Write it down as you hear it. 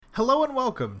Hello and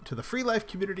welcome to the Free Life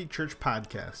Community Church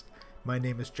podcast. My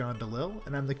name is John DeLille,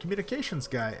 and I'm the communications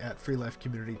guy at Free Life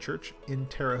Community Church in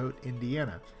Terre Haute,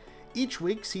 Indiana. Each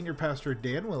week, Senior Pastor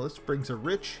Dan Willis brings a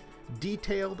rich,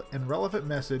 detailed, and relevant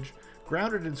message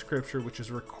grounded in Scripture, which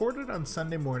is recorded on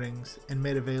Sunday mornings and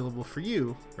made available for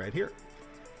you right here.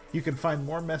 You can find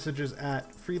more messages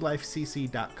at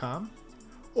freelifecc.com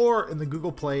or in the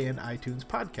Google Play and iTunes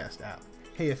podcast app.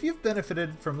 Hey, if you've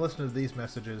benefited from listening to these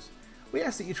messages, we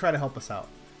ask that you try to help us out.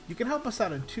 You can help us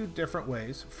out in two different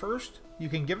ways. First, you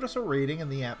can give us a rating in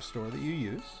the app store that you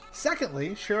use.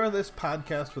 Secondly, share this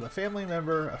podcast with a family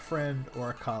member, a friend,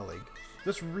 or a colleague.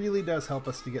 This really does help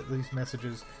us to get these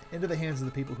messages into the hands of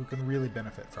the people who can really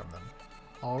benefit from them.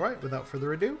 All right, without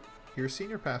further ado, here's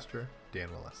Senior Pastor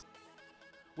Dan Willis.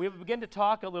 We would begin to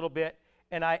talk a little bit,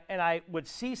 and I would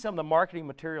see some of the marketing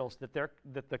materials that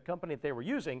the company that they were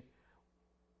using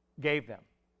gave them.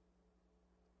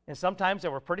 And sometimes they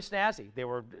were pretty snazzy. They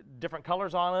were different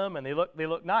colors on them, and they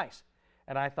looked nice.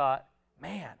 And I thought,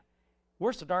 man,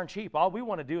 we're so darn cheap. All we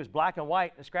want to do is black and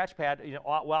white and a scratch pad,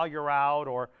 while you're out,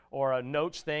 or a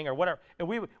notes thing or whatever. And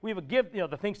we would give,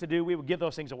 the things to do. We would give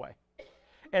those things away.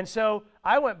 And so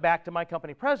I went back to my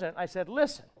company president. I said,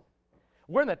 listen,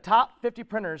 we're in the top 50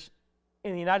 printers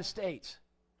in the United States,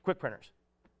 quick printers.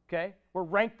 Okay, we're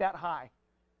ranked that high.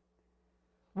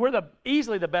 We're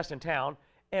easily the best in town.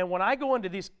 And when I go into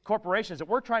these corporations that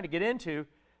we're trying to get into,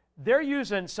 they're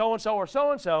using so-and-so or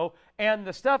so-and-so, and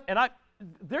the stuff, and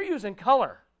they're using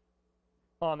color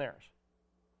on theirs.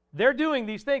 They're doing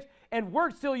these things, and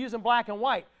we're still using black and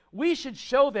white. We should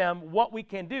show them what we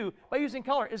can do by using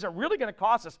color. Is it really going to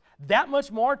cost us that much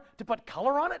more to put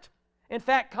color on it? In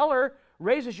fact, color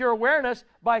raises your awareness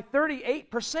by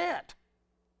 38%.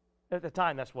 At the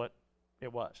time, that's what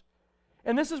it was.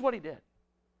 And this is what he did.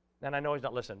 And I know he's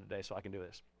not listening today, so I can do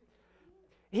this.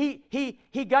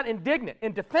 He got indignant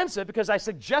and defensive because I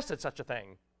suggested such a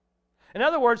thing. In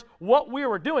other words, what we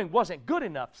were doing wasn't good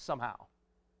enough somehow.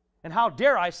 And how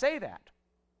dare I say that?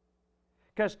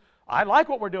 Because I like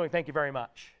what we're doing, thank you very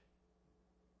much.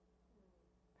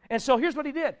 And so here's what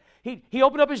he did. He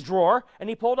opened up his drawer, and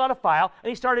he pulled out a file, and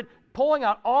he started pulling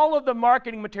out all of the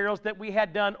marketing materials that we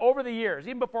had done over the years,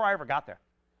 even before I ever got there.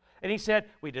 And he said,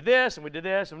 we did this, and we did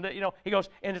this, and he goes,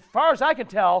 and as far as I can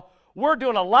tell, we're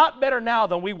doing a lot better now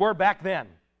than we were back then.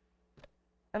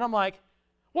 And I'm like,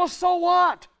 well, so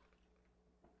what?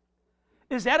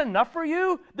 Is that enough for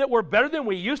you, that we're better than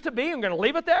we used to be, and we're going to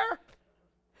leave it there?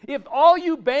 If all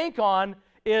you bank on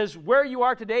is where you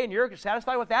are today, and you're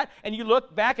satisfied with that, and you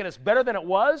look back and it's better than it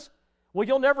was, well,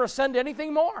 you'll never ascend to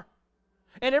anything more.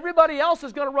 And everybody else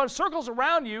is going to run circles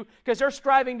around you because they're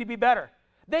striving to be better.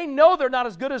 They know they're not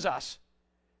as good as us,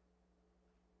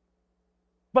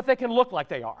 but they can look like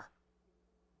they are,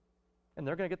 and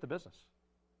they're going to get the business.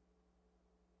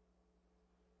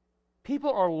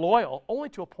 People are loyal only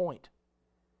to a point.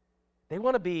 They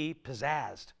want to be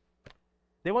pizzazzed.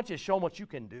 They want you to show them what you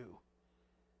can do.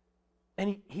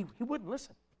 And he wouldn't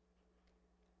listen.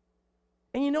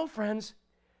 And friends,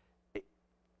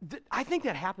 I think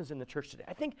that happens in the church today.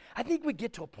 I think we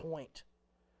get to a point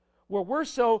where we're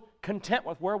so content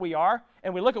with where we are,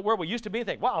 and we look at where we used to be and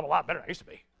think, well, I'm a lot better than I used to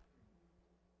be.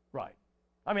 Right.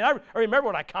 I mean, I remember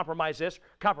when I compromised this,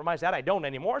 compromised that. I don't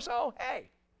anymore, so hey.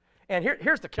 And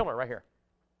here's the killer right here.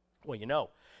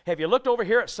 Well, have you looked over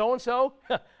here at so-and-so?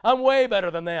 I'm way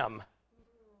better than them.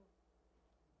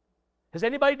 Has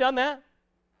anybody done that?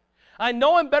 I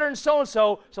know I'm better than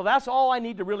so-and-so, so that's all I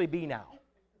need to really be now.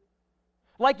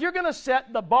 Like you're going to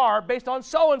set the bar based on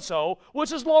so-and-so,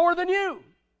 which is lower than you.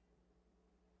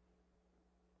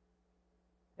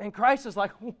 And Christ is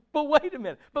like, but wait a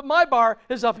minute, but my bar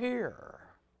is up here.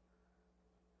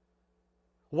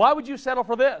 Why would you settle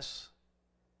for this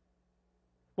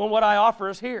when what I offer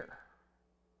is here?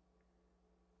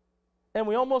 And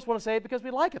we almost want to say it because we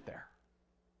like it there.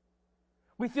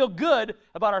 We feel good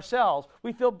about ourselves.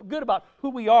 We feel good about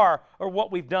who we are or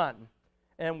what we've done.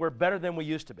 And we're better than we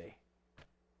used to be.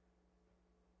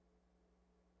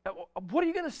 What are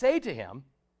you going to say to him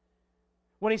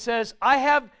when he says,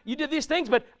 you did these things,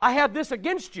 but I have this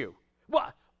against you?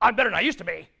 Well, I'm better than I used to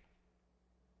be.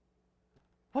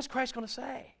 What's Christ going to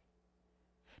say?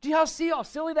 Do you see how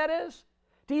silly that is?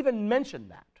 To even mention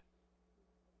that.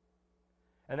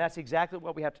 And that's exactly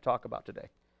what we have to talk about today.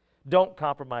 Don't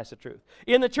compromise the truth.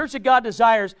 In the church that God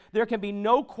desires, there can be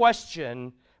no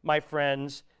question, my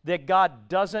friends, that God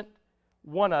doesn't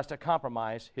want us to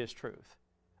compromise His truth.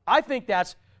 I think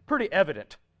that's pretty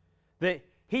evident that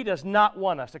He does not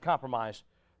want us to compromise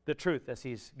the truth as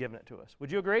He's given it to us.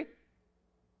 Would you agree?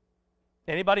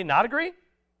 Anybody not agree?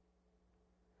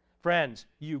 Friends,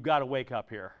 you've got to wake up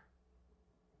here.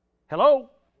 Hello?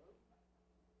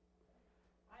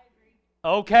 I agree.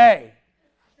 Okay.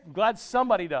 I'm glad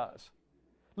somebody does.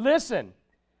 Listen,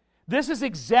 this is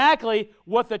exactly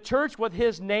what the church with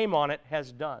his name on it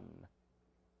has done.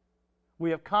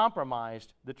 We have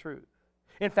compromised the truth.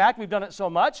 In fact, we've done it so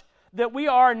much that we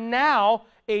are now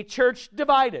a church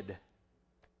divided.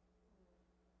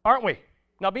 Aren't we?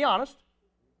 Now be honest.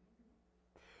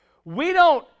 We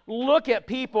don't look at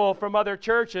people from other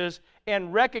churches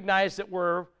and recognize that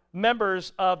we're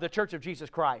members of the Church of Jesus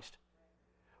Christ.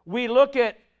 We look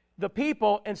at the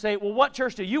people and say, well, what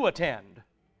church do you attend?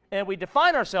 And we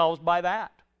define ourselves by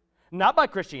that. Not by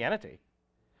Christianity,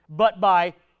 but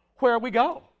by where we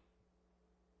go.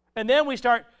 And then we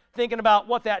start thinking about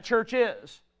what that church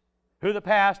is, who the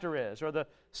pastor is, or the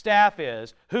staff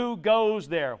is, who goes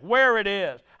there, where it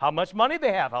is, how much money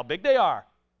they have, how big they are.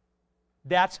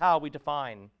 That's how we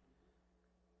define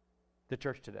the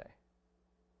church today.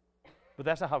 But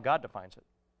that's not how God defines it,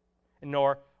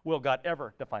 nor will God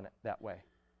ever define it that way.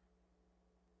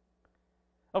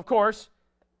 Of course,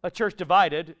 a church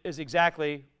divided is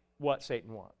exactly what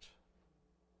Satan wants.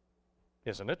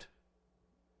 Isn't it?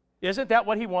 Isn't that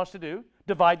what he wants to do?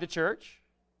 Divide the church?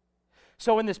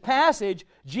 So in this passage,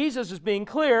 Jesus is being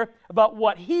clear about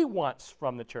what he wants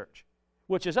from the church,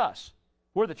 which is us.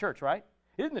 We're the church, right?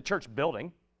 It isn't the church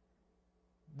building.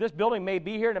 This building may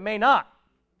be here and it may not.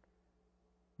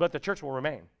 But the church will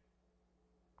remain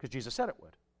because Jesus said it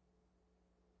would.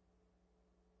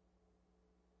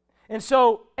 And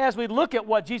so, as we look at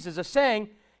what Jesus is saying,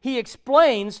 he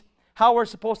explains how we're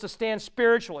supposed to stand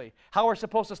spiritually, how we're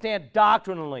supposed to stand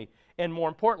doctrinally, and more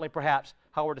importantly, perhaps,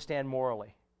 how we're to stand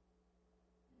morally.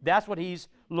 That's what he's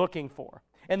looking for.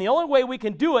 And the only way we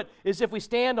can do it is if we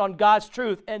stand on God's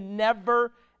truth and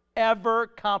never, ever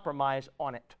compromise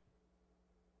on it.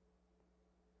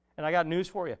 And I got news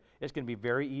for you. It's going to be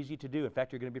very easy to do. In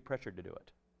fact, you're going to be pressured to do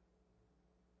it.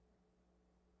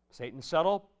 Satan's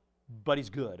subtle, but he's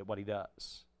good at what he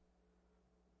does.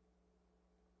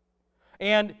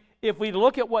 And if we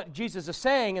look at what Jesus is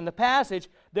saying in the passage,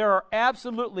 there are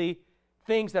absolutely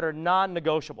things that are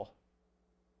non-negotiable.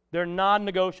 They're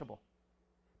non-negotiable.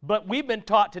 But we've been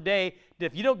taught today that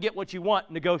if you don't get what you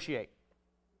want, negotiate.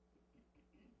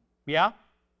 Yeah?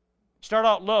 Start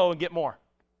out low and get more.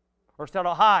 Or start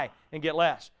out high and get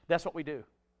less. That's what we do.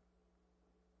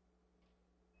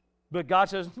 But God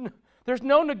says, there's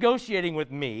no negotiating with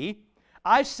me.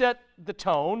 I set the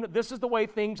tone. This is the way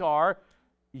things are.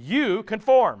 You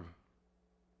conform.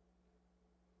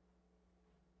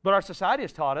 But our society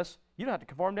has taught us you don't have to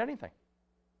conform to anything.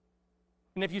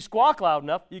 And if you squawk loud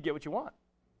enough, you get what you want.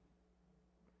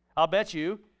 I'll bet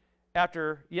you,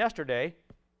 after yesterday,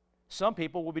 some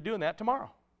people will be doing that tomorrow.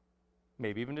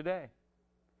 Maybe even today.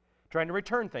 Trying to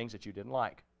return things that you didn't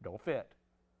like, don't fit,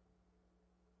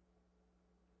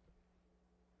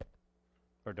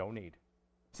 or don't need.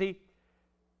 See,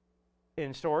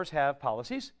 in stores have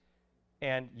policies,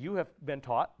 and you have been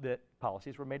taught that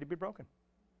policies were made to be broken.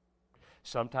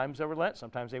 Sometimes they'll relent,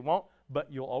 sometimes they won't, but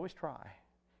you'll always try,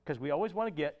 because we always want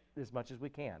to get as much as we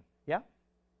can, yeah?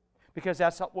 Because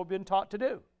that's what we've been taught to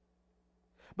do.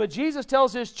 But Jesus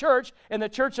tells his church and the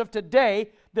church of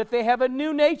today that they have a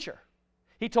new nature.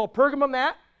 He told Pergamum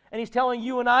that, and he's telling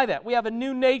you and I that. We have a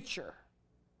new nature.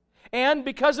 And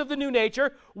because of the new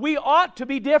nature, we ought to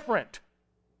be different.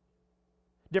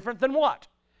 Different than what?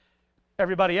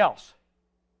 Everybody else.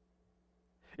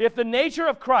 If the nature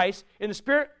of Christ and the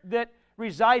Spirit that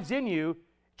resides in you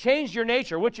changed your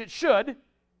nature, which it should,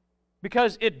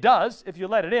 because it does if you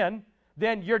let it in,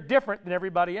 then you're different than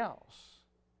everybody else.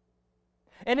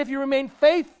 And if you remain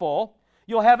faithful,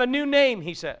 you'll have a new name,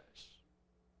 he says.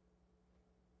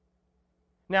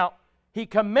 Now, he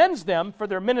commends them for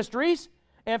their ministries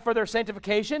and for their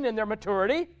sanctification and their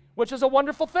maturity, which is a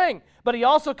wonderful thing. But he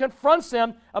also confronts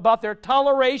them about their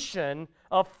toleration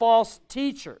of false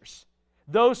teachers,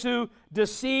 those who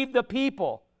deceive the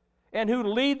people and who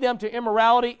lead them to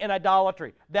immorality and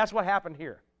idolatry. That's what happened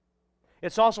here.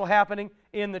 It's also happening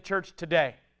in the church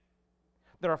today.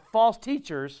 There are false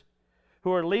teachers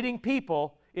who are leading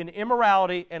people in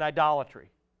immorality and idolatry.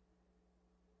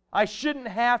 I shouldn't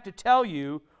have to tell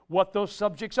you what those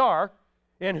subjects are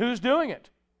and who's doing it,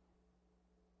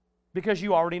 because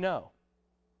you already know.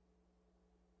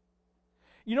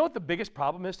 You know what the biggest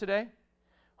problem is today?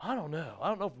 I don't know. I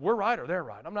don't know if we're right or they're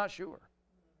right. I'm not sure.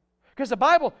 Because the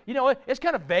Bible, it's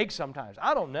kind of vague sometimes.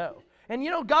 I don't know. And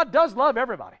God does love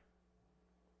everybody.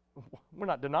 We're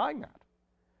not denying that.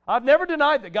 I've never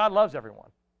denied that God loves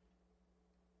everyone.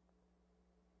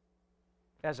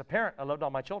 As a parent, I loved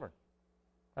all my children.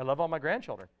 I love all my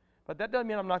grandchildren. But that doesn't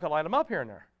mean I'm not going to line them up here and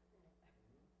there.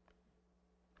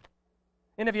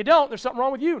 And if you don't, there's something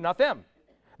wrong with you, not them.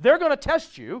 They're going to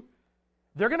test you.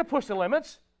 They're going to push the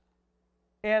limits.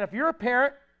 And if you're a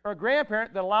parent or a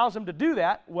grandparent that allows them to do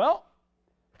that, well,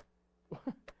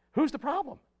 who's the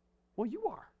problem? Well, you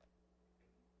are.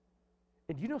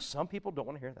 And you know some people don't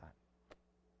want to hear that.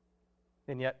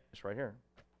 And yet, it's right here.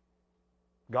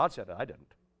 God said it, I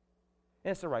didn't.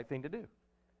 And it's the right thing to do.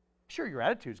 Sure, your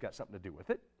attitude's got something to do with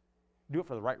it. Do it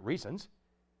for the right reasons.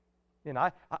 And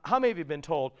how many of you have been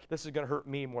told this is going to hurt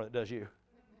me more than it does you?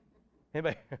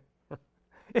 Anybody?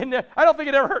 And I don't think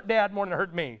it ever hurt Dad more than it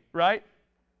hurt me, right?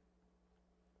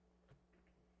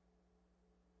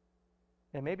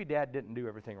 And maybe Dad didn't do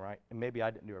everything right, and maybe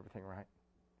I didn't do everything right.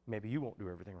 Maybe you won't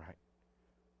do everything right.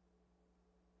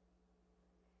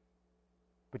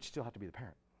 But you still have to be the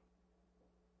parent.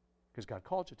 Because God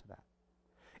called you to that.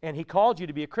 And He called you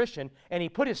to be a Christian, and He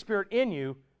put His Spirit in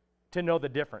you to know the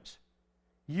difference.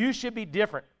 You should be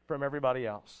different from everybody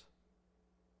else.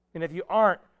 And if you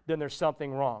aren't, then there's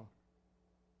something wrong.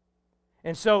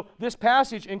 And so this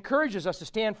passage encourages us to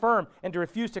stand firm and to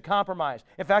refuse to compromise.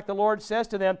 In fact, the Lord says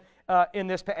to them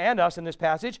and us in this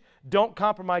passage, don't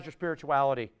compromise your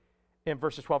spirituality in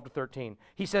verses 12 to 13.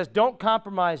 He says, don't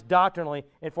compromise doctrinally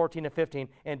in 14 and 15,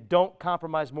 and don't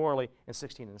compromise morally in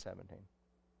 16 and 17.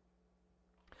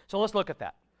 So let's look at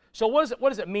that. So what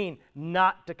does it mean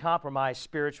not to compromise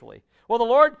spiritually? Well, the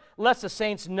Lord lets the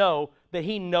saints know that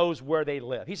He knows where they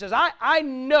live. He says, I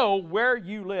know where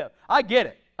you live. I get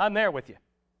it. I'm there with you.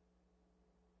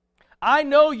 I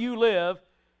know you live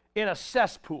in a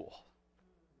cesspool.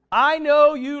 I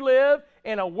know you live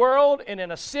in a world and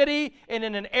in a city and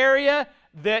in an area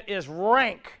that is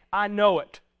rank. I know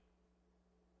it.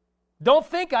 Don't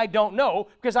think I don't know,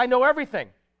 because I know everything.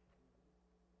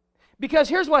 Because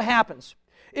here's what happens.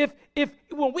 If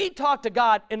when we talk to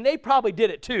God, and they probably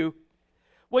did it too,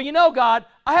 well, you know, God,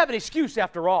 I have an excuse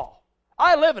after all.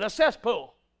 I live in a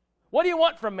cesspool. What do you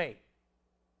want from me?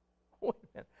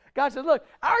 God says, look,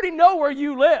 I already know where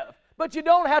you live, but you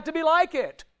don't have to be like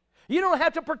it. You don't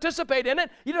have to participate in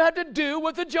it. You don't have to do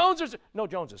what the Joneses do. No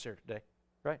Joneses here today,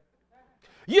 right?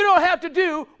 You don't have to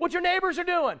do what your neighbors are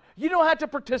doing. You don't have to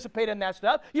participate in that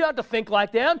stuff. You don't have to think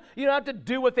like them. You don't have to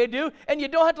do what they do. And you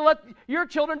don't have to let your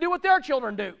children do what their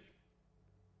children do.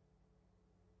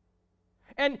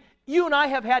 And you and I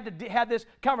have had to have this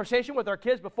conversation with our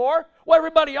kids before. Well,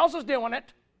 everybody else is doing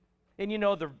it. And you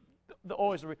know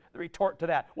always the retort to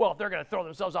that. Well, if they're going to throw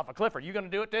themselves off a cliff, are you going to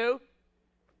do it too?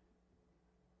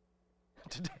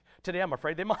 Today, I'm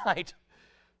afraid they might.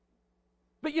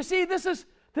 But you see, this is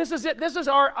it. This is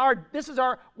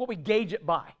our what we gauge it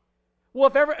by.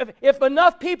 Well, if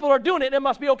enough people are doing it, it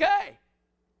must be okay.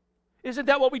 Isn't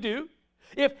that what we do?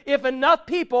 If enough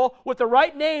people with the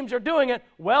right names are doing it,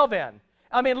 well then.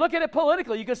 I mean, look at it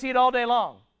politically. You can see it all day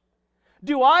long.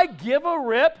 Do I give a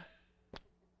rip,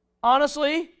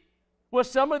 honestly, with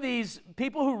some of these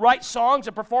people who write songs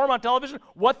and perform on television,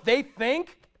 what they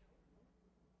think?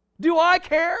 Do I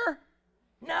care?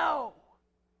 No.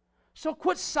 So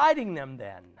quit citing them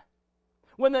then.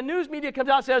 When the news media comes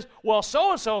out and says, well,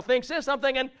 so-and-so thinks this, I'm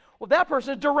thinking, well, that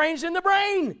person is deranged in the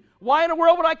brain. Why in the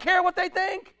world would I care what they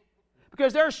think?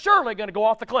 Because they're surely going to go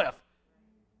off the cliff.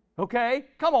 Okay?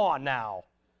 Come on now.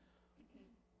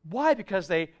 Why? Because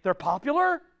they're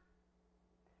popular?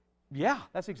 Yeah,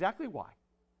 that's exactly why.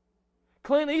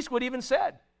 Clint Eastwood even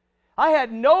said, I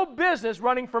had no business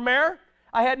running for mayor.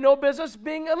 I had no business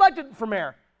being elected for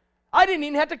mayor. I didn't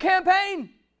even have to campaign.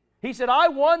 He said, I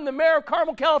won the mayor of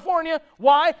Carmel, California.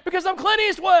 Why? Because I'm Clint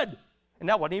Eastwood. And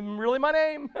that wasn't even really my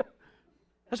name.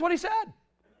 That's what he said.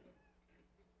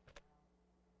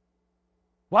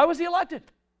 Why was he elected?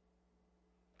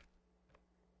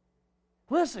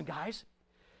 Listen, guys,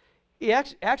 he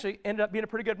actually ended up being a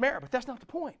pretty good mayor, but that's not the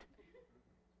point.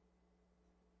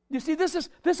 You see, this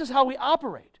is how we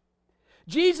operate.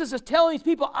 Jesus is telling these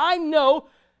people, I know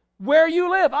where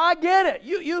you live. I get it.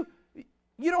 You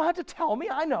don't have to tell me.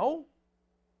 I know.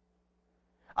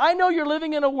 I know you're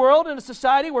living in a world, in a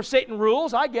society where Satan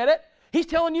rules. I get it. He's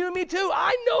telling you and me too.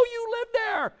 I know you live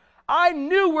there. I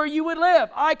knew where you would live.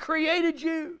 I created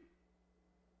you.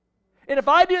 And if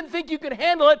I didn't think you could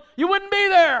handle it, you wouldn't be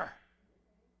there.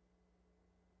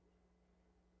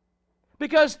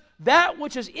 Because that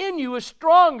which is in you is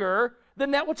stronger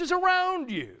than that which is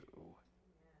around you.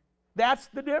 That's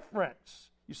the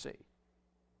difference, you see.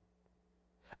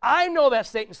 I know that's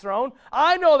Satan's throne.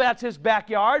 I know that's his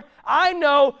backyard. I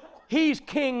know he's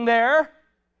king there.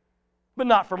 But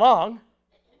not for long.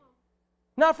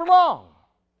 Not for long.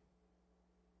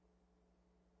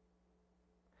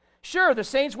 Sure, the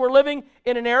saints were living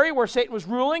in an area where Satan was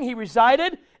ruling. He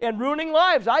resided and ruining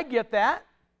lives. I get that.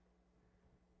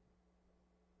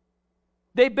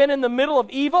 They've been in the middle of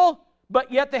evil,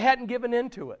 but yet they hadn't given in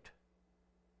to it.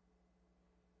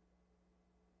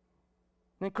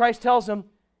 And Christ tells them,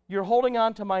 you're holding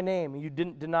on to my name, and you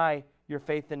didn't deny your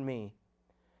faith in me.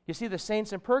 You see, the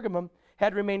saints in Pergamum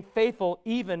had remained faithful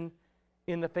even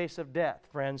in the face of death,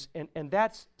 friends, and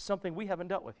that's something we haven't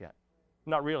dealt with yet.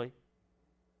 Not really.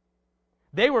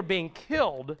 They were being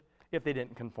killed if they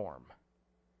didn't conform.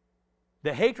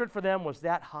 The hatred for them was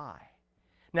that high.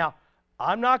 Now,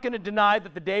 I'm not going to deny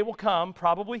that the day will come,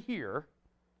 probably here,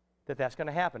 that that's going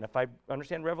to happen. If I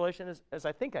understand Revelation as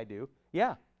I think I do,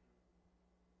 yeah.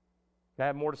 I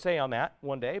have more to say on that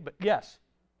one day, but yes,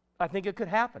 I think it could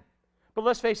happen. But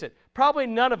let's face it, probably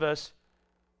none of us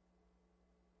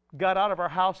got out of our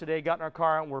house today, got in our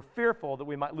car, and were fearful that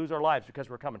we might lose our lives because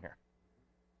we're coming here.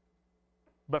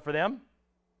 But for them,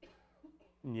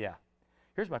 yeah.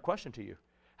 Here's my question to you.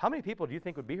 How many people do you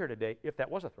think would be here today if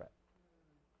that was a threat?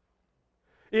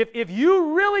 If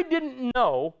you really didn't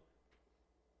know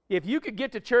if you could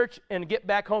get to church and get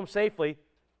back home safely,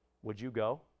 would you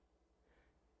go?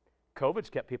 COVID's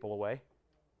kept people away.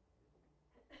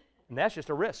 And that's just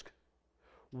a risk.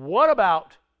 What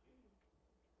about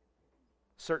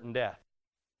certain death?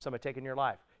 Somebody taking your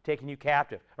life, taking you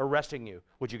captive, arresting you.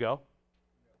 Would you go?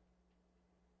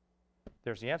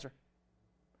 There's the answer.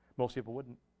 Most people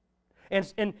wouldn't.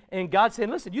 And God's saying,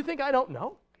 listen, you think I don't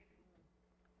know?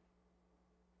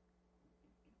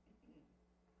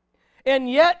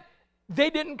 And yet, they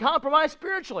didn't compromise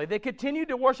spiritually. They continued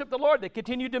to worship the Lord. They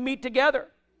continued to meet together.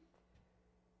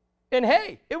 And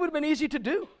hey, it would have been easy to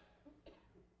do,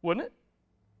 wouldn't it?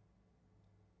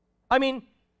 I mean,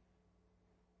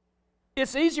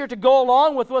 it's easier to go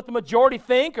along with what the majority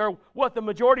think or what the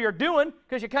majority are doing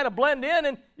because you kind of blend in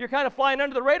and you're kind of flying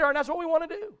under the radar, and that's what we want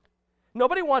to do.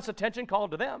 Nobody wants attention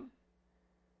called to them.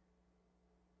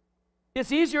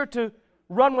 It's easier to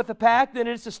run with the pack than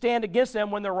it is to stand against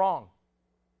them when they're wrong.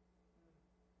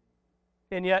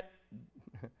 And yet,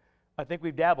 I think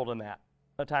we've dabbled in that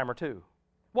a time or two.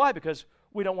 Why? Because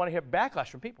we don't want to hear backlash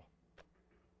from people.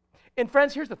 And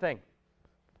friends, here's the thing.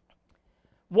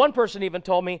 One person even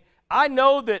told me, I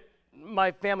know that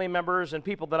my family members and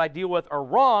people that I deal with are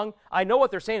wrong. I know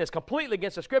what they're saying is completely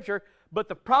against the Scripture, but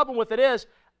the problem with it is,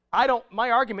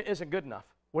 my argument isn't good enough.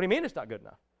 What do you mean it's not good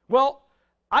enough? Well,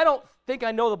 I don't think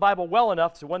I know the Bible well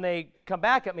enough, so when they come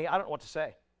back at me, I don't know what to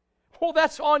say. Well,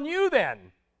 that's on you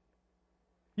then.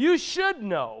 You should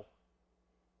know.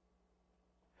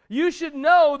 You should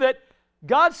know that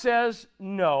God says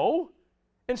no,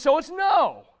 and so it's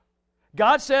no.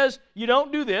 God says you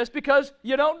don't do this because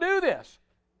you don't do this.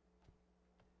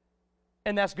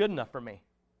 And that's good enough for me.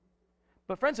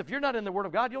 But friends, if you're not in the Word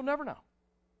of God, you'll never know.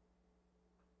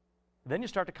 Then you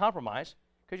start to compromise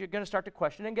because you're going to start to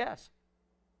question and guess.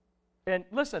 And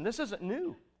listen, this isn't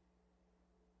new.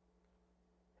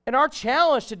 And our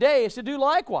challenge today is to do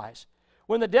likewise.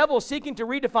 When the devil is seeking to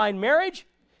redefine marriage,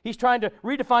 he's trying to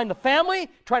redefine the family,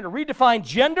 trying to redefine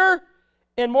gender,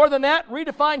 and more than that,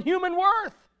 redefine human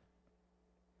worth.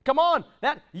 Come on,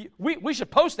 we should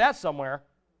post that somewhere.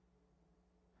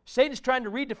 Satan's trying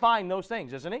to redefine those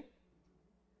things, isn't he?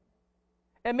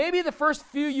 And maybe the first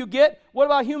few you get, what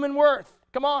about human worth?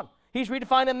 Come on, he's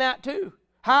redefining that too.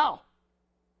 How?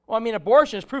 Well, I mean,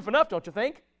 abortion is proof enough, don't you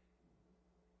think?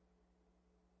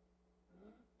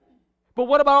 But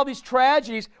what about all these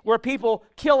tragedies where people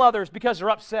kill others because they're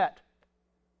upset?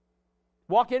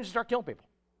 Walk in and start killing people.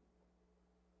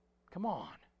 Come on.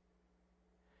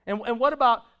 And what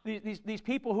about these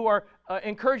people who are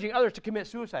encouraging others to commit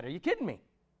suicide? Are you kidding me?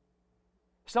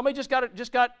 Somebody just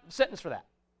got sentenced for that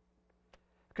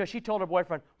because she told her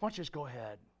boyfriend, "Why don't you just go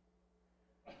ahead?"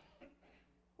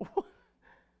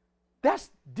 That's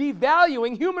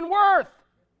devaluing human worth.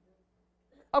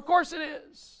 Of course it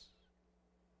is.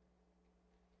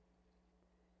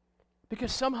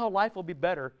 Because somehow life will be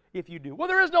better if you do. Well,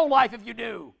 there is no life if you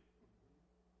do.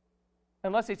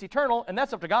 Unless it's eternal, and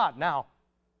that's up to God now.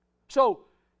 So,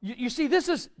 you see, this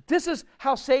is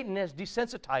how Satan has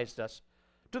desensitized us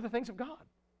to the things of God.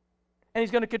 And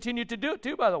he's going to continue to do it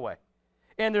too, by the way.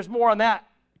 And there's more on that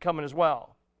coming as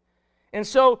well. And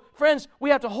so, friends, we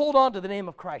have to hold on to the name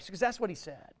of Christ, because that's what he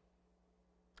said.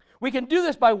 We can do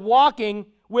this by walking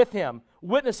with him,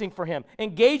 witnessing for him,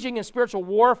 engaging in spiritual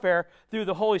warfare through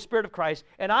the Holy Spirit of Christ.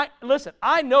 And I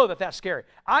know that that's scary.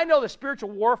 I know that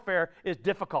spiritual warfare is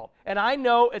difficult. And I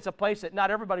know it's a place that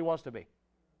not everybody wants to be.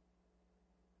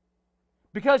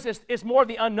 Because it's more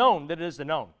the unknown than it is the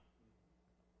known.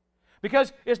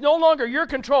 Because it's no longer your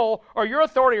control or your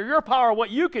authority or your power, what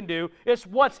you can do. It's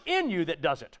what's in you that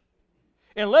does it.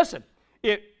 And listen,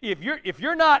 if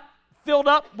you're not filled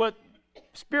up with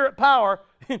spirit power,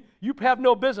 you have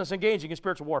no business engaging in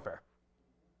spiritual warfare.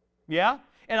 Yeah?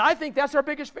 And I think that's our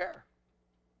biggest fear.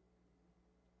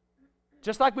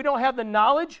 Just like we don't have the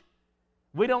knowledge,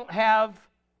 we don't have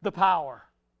the power.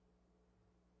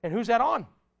 And who's that on?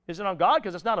 Is it on God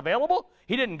because it's not available?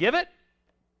 He didn't give it?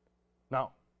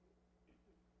 No.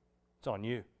 It's on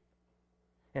you.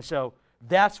 And so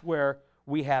that's where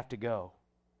we have to go.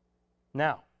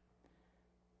 Now,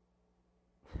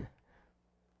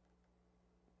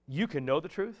 you can know the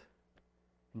truth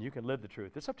and you can live the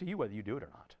truth. It's up to you whether you do it or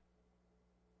not.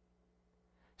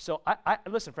 So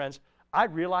listen, friends, I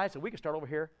realize that we could start over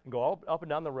here and go all up and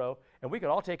down the row, and we could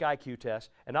all take IQ tests,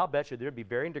 and I'll bet you there'd be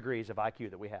varying degrees of IQ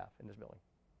that we have in this building.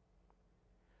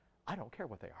 I don't care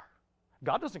what they are.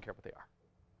 God doesn't care what they are.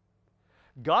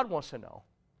 God wants to know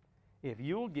if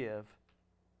you'll give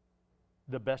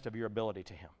the best of your ability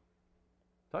to Him.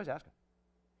 That's all He's asking.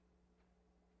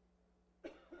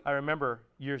 I remember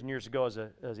years and years ago as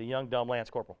a young, dumb Lance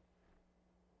Corporal.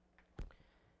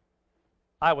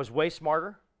 I was way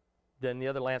smarter than the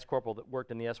other Lance Corporal that worked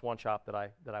in the S1 shop that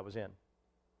I was in.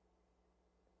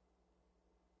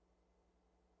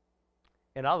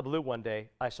 And out of the blue one day,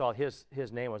 I saw his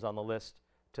name was on the list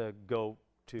to go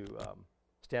to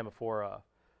stand before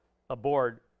a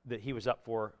board that he was up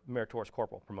for meritorious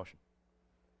corporal promotion.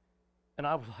 And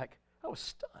I was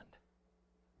stunned.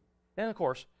 And of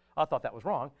course, I thought that was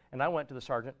wrong, and I went to the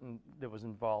sergeant that was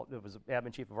involved, that was the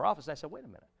admin chief of our office, and I said, wait a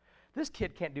minute, this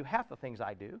kid can't do half the things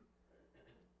I do.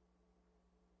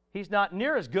 He's not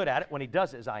near as good at it when he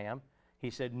does it as I am. He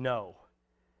said, no.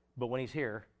 But when he's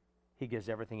here, he gives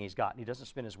everything he's got, and he doesn't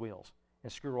spin his wheels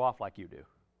and screw off like you do.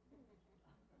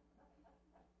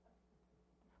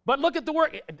 But look at the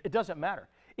work. It doesn't matter.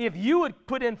 If you would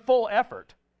put in full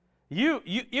effort, you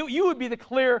would be the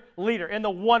clear leader and the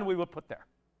one we would put there.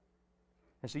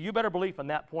 And so you better believe from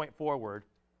that point forward,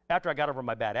 after I got over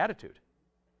my bad attitude.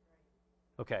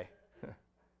 Okay.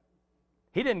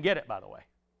 He didn't get it, by the way.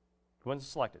 He wasn't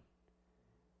selected.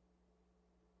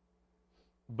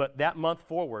 But that month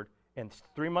forward, and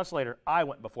 3 months later, I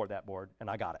went before that board, and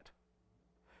I got it.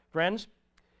 Friends,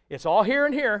 it's all here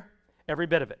and here, every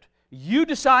bit of it. You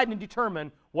decide and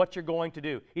determine what you're going to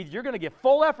do. Either you're going to give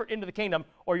full effort into the kingdom,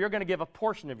 or you're going to give a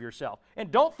portion of yourself.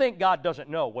 And don't think God doesn't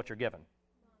know what you're given.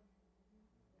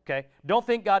 Okay? Don't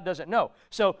think God doesn't know.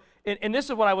 So, and this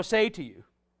is what I would say to you.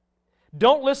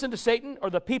 Don't listen to Satan or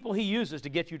the people he uses to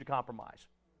get you to compromise.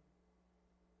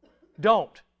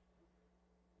 Don't.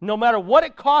 No matter what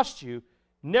it costs you,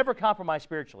 never compromise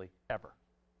spiritually, ever.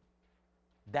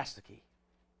 That's the key.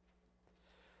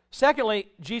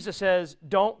 Secondly, Jesus says,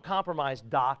 don't compromise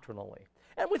doctrinally.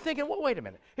 And we're thinking, well, wait a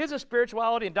minute. Here's a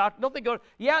spirituality and doctrine. Don't they go,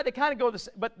 yeah, they kind of go,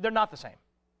 but they're not the same.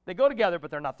 They go together,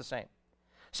 but they're not the same.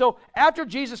 So after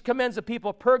Jesus commends the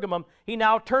people of Pergamum, he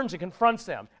now turns and confronts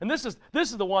them. And this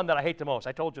is the one that I hate the most.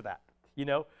 I told you that. You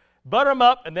know, butter them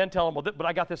up and then tell them, well, but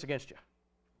I got this against you.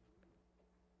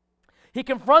 He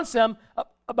confronts them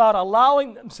about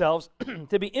allowing themselves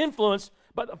to be influenced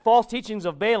by the false teachings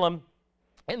of Balaam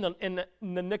and the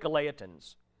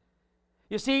Nicolaitans.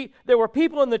 You see, there were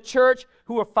people in the church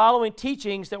who were following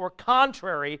teachings that were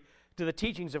contrary to the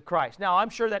teachings of Christ. Now, I'm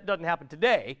sure that doesn't happen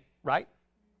today, right?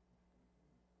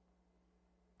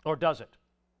 Or does it?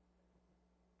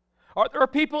 Are there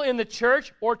people in the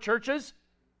church or churches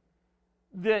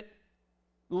that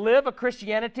live a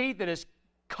Christianity that is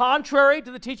contrary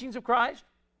to the teachings of Christ?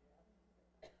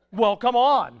 Well, come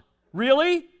on.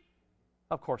 Really?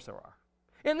 Of course there are.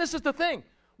 And this is the thing.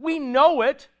 We know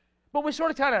it, but we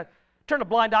sort of kind of turn a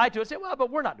blind eye to it and say, well,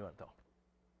 but we're not doing it though.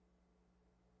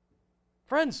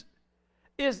 Friends,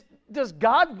 does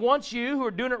God want you who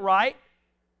are doing it right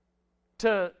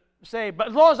to say, but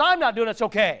as long as I'm not doing it, it's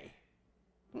okay?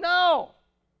 No.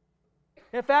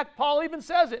 In fact, Paul even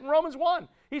says it in Romans 1.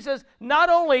 He says, not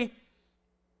only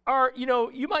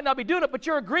you might not be doing it, but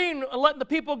you're agreeing and letting the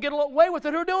people get away with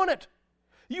it who are doing it.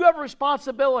 You have a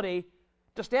responsibility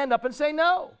to stand up and say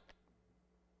no.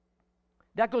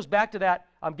 That goes back to that,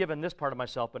 I'm giving this part of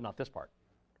myself, but not this part.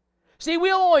 See,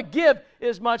 we only give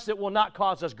as much that will not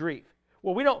cause us grief.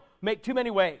 Well, we don't make too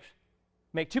many waves,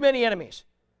 make too many enemies,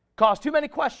 cause too many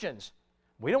questions.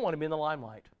 We don't want to be in the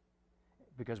limelight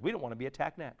because we don't want to be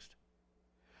attacked next.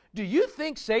 Do you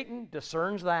think Satan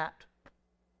discerns that?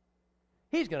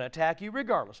 He's going to attack you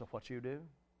regardless of what you do.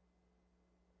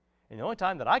 And the only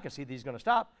time that I can see that he's going to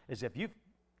stop is if you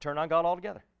turn on God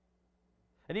altogether.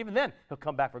 And even then, he'll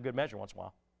come back for good measure once in a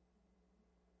while.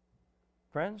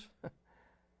 Friends,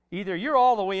 either you're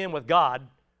all the way in with God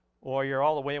or you're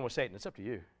all the way in with Satan. It's up to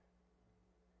you.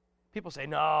 People say,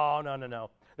 no.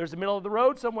 There's the middle of the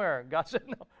road somewhere. God said,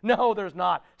 no, there's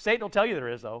not. Satan will tell you there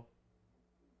is, though.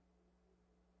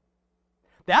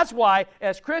 That's why,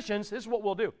 as Christians, this is what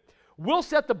we'll do. We'll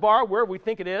set the bar where we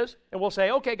think it is, and we'll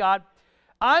say, okay, God,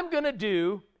 I'm going to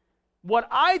do what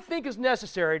I think is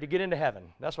necessary to get into heaven.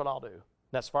 That's what I'll do.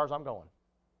 That's as far as I'm going.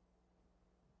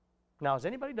 Now, has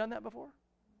anybody done that before?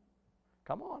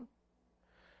 Come on.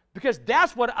 Because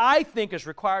that's what I think is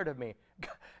required of me.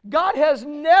 God has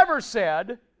never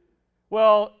said,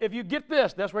 well, if you get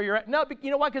this, that's where you're at. No,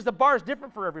 you know why? Because the bar is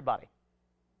different for everybody.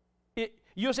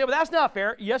 You'll say, well, that's not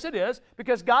fair. Yes, it is,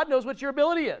 because God knows what your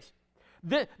ability is.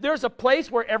 There's a place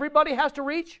where everybody has to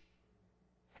reach,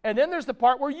 and then there's the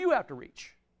part where you have to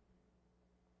reach.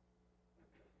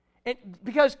 And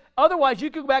because otherwise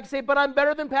you could go back and say, but I'm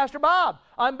better than Pastor Bob.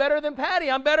 I'm better than Patty.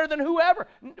 I'm better than whoever.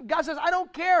 God says, I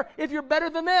don't care if you're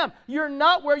better than them. You're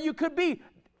not where you could be.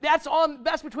 That's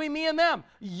between me and them.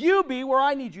 You be where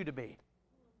I need you to be.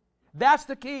 That's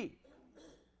the key.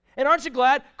 And aren't you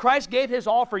glad Christ gave his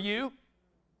all for you?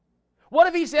 What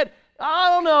if he said, I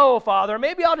don't know, Father,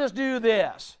 maybe I'll just do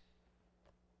this?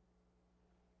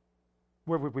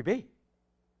 Where would we be?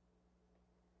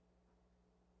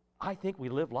 I think we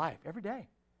live life every day.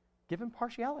 Give him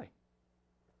partiality.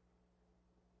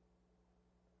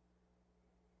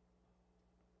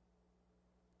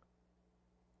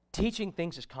 Teaching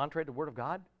things is contrary to the Word of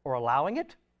God, or allowing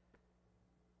it,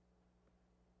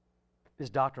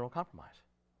 is doctrinal compromise.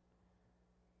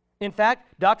 In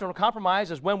fact, doctrinal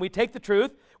compromise is when we take the truth,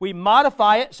 we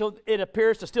modify it so it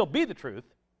appears to still be the truth,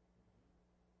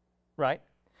 right?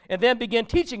 And then begin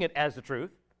teaching it as the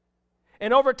truth.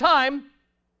 And over time,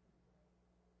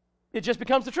 it just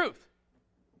becomes the truth.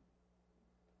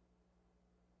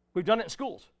 We've done it in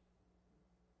schools.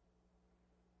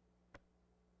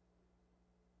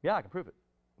 Yeah, I can prove it.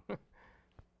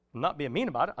 I'm not being mean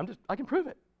about it. I can prove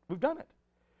it. We've done it.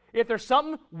 If there's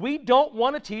something we don't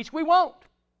want to teach, we won't.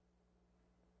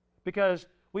 Because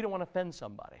we don't want to offend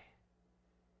somebody.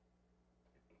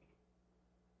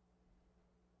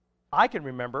 I can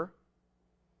remember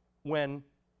when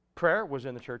prayer was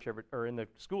in the church or in the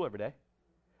school every day.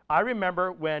 I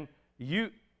remember when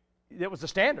it was the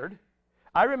standard.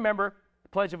 I remember the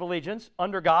Pledge of Allegiance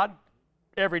under God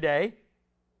every day.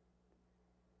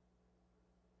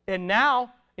 And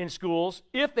now in schools,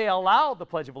 if they allow the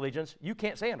Pledge of Allegiance, you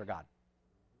can't say under God.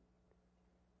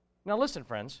 Now listen,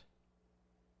 friends.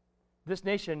 This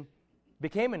nation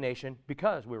became a nation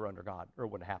because we were under God, or it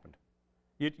wouldn't have happened.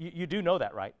 You do know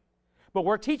that, right? But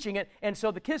we're teaching it, and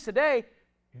so the kids today,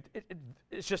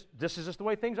 this is just the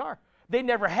way things are. They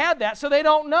never had that, so they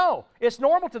don't know. It's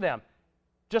normal to them.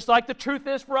 Just like the truth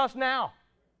is for us now.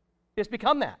 It's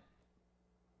become that.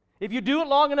 If you do it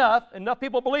long enough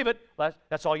people believe it,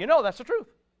 that's all you know, that's the truth.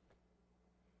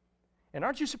 And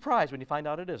aren't you surprised when you find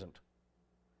out it isn't?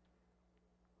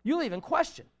 You'll even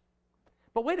question.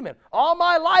 But wait a minute, all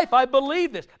my life I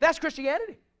believe this. That's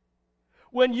Christianity.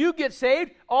 When you get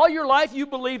saved, all your life you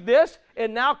believe this,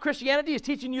 and now Christianity is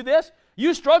teaching you this,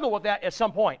 you struggle with that at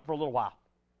some point for a little while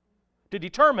to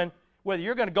determine whether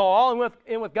you're going to go all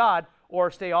in with God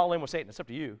or stay all in with Satan. It's up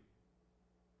to you.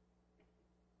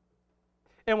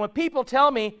 And when people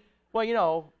tell me, well, you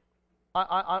know,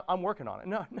 I'm working on it.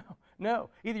 No.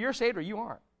 Either you're saved or you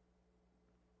aren't.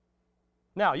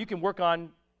 Now, you can work on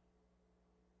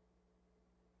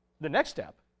the next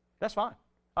step. That's fine.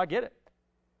 I get it.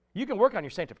 You can work on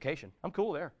your sanctification. I'm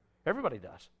cool there. Everybody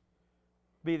does.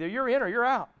 But either you're in or you're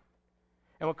out.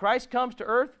 And when Christ comes to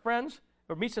earth, friends,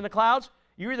 or meets in the clouds,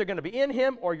 you're either going to be in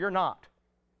him or you're not.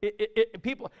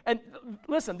 People, and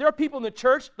listen, there are people in the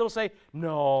church that'll say,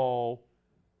 no.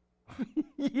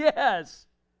 Yes.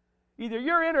 Either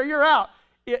you're in or you're out.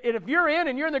 And if you're in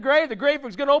and you're in the grave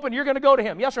is going to open, you're going to go to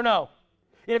him. Yes or no?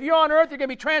 And if you're on earth, you're going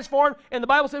to be transformed, and the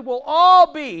Bible says we'll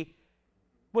all be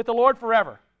with the Lord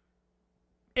forever.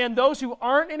 And those who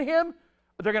aren't in him,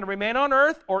 they're going to remain on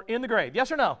earth or in the grave.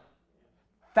 Yes or no?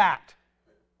 Fact.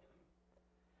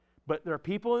 But there are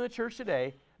people in the church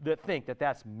today that think that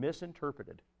that's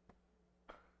misinterpreted.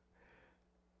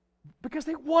 Because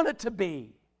they want it to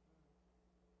be.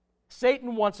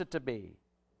 Satan wants it to be.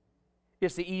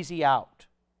 It's the easy out.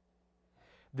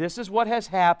 This is what has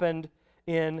happened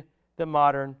in the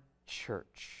modern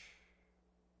church.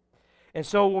 And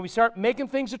so when we start making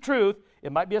things the truth,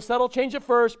 it might be a subtle change at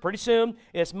first. Pretty soon,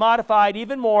 it's modified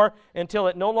even more until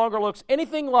it no longer looks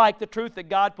anything like the truth that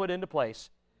God put into place.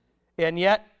 And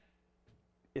yet,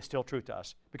 it's still truth to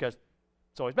us because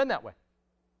it's always been that way.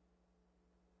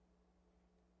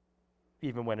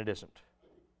 Even when it isn't.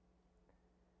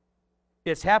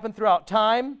 It's happened throughout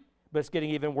time, but it's getting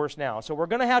even worse now. So we're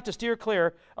going to have to steer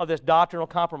clear of this doctrinal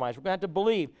compromise. We're going to have to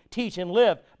believe, teach, and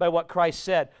live by what Christ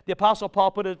said. The Apostle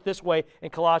Paul put it this way in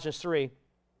Colossians 3.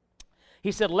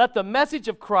 He said, let the message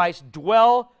of Christ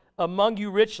dwell among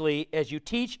you richly as you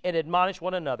teach and admonish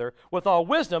one another with all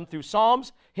wisdom through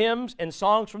psalms, hymns, and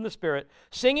songs from the Spirit,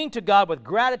 singing to God with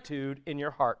gratitude in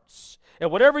your hearts.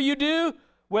 And whatever you do,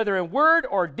 whether in word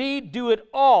or deed, do it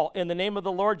all in the name of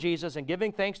the Lord Jesus and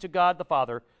giving thanks to God the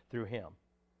Father through him.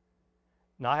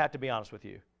 Now, I have to be honest with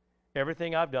you.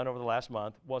 Everything I've done over the last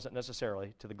month wasn't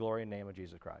necessarily to the glory and name of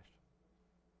Jesus Christ.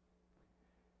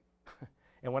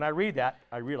 And when I read that,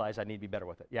 I realize I need to be better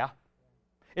with it. Yeah?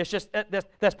 It's just,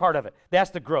 that's part of it. That's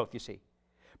the growth, you see.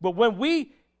 But when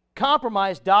we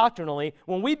compromise doctrinally,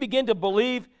 when we begin to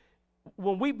believe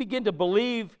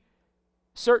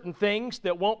certain things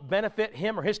that won't benefit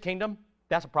him or his kingdom,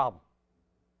 that's a problem.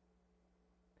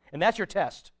 And that's your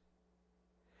test.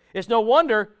 It's no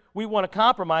wonder we want to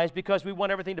compromise because we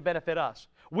want everything to benefit us.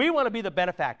 We want to be the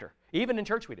benefactor. Even in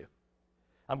church we do.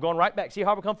 I'm going right back. See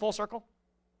how we come full circle?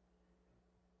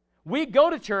 We go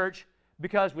to church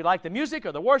because we like the music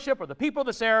or the worship or the people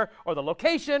that's there or the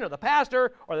location or the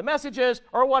pastor or the messages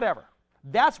or whatever.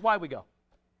 That's why we go.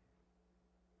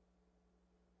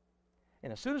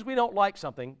 And as soon as we don't like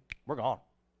something, we're gone.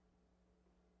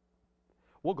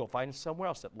 We'll go find somewhere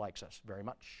else that likes us very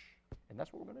much. And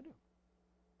that's what we're going to do.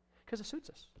 Because it suits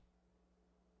us.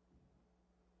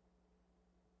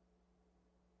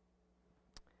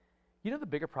 You know the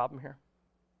bigger problem here?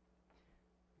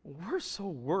 We're so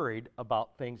worried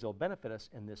about things that will benefit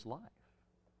us in this life.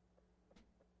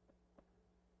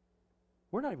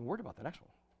 We're not even worried about the next one.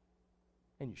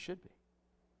 And you should be.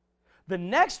 The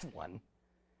next one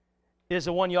is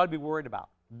the one you ought to be worried about.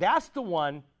 That's the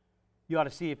one you ought to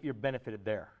see if you're benefited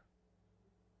there.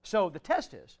 So the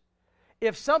test is,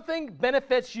 if something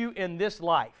benefits you in this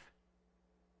life,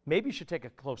 maybe you should take a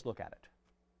close look at it.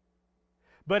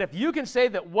 But if you can say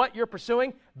that what you're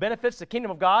pursuing benefits the kingdom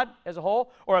of God as a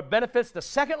whole, or it benefits the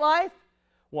second life,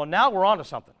 well, now we're on to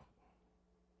something.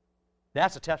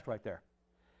 That's a test right there.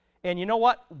 And you know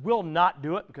what? We'll not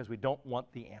do it because we don't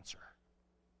want the answer.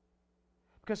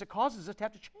 Because it causes us to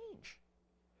have to change,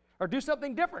 or do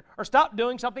something different, or stop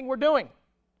doing something we're doing.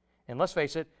 And let's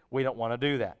face it, we don't want to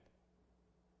do that.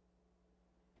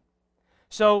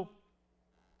 So,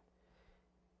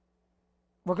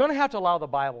 we're going to have to allow the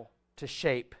Bible to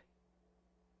shape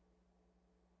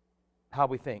how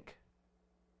we think,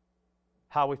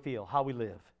 how we feel, how we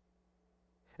live.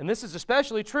 And this is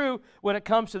especially true when it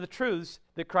comes to the truths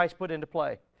that Christ put into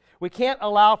play. We can't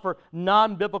allow for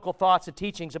non-biblical thoughts and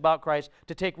teachings about Christ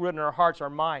to take root in our hearts,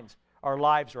 our minds, our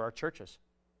lives, or our churches.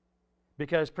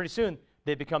 Because pretty soon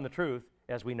they become the truth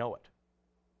as we know it.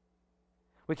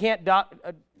 We can't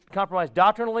compromise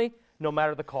doctrinally, no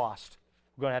matter the cost.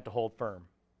 We're going to have to hold firm.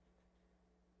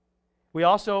 We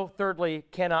also, thirdly,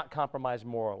 cannot compromise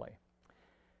morally.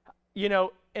 You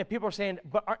know, and people are saying,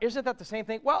 but isn't that the same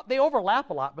thing? Well, they overlap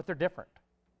a lot, but they're different.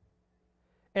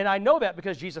 And I know that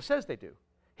because Jesus says they do.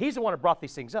 He's the one who brought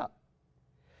these things up.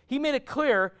 He made it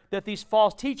clear that these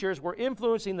false teachers were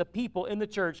influencing the people in the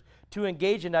church to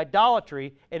engage in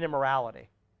idolatry and immorality.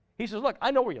 He says, look,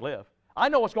 I know where you live. I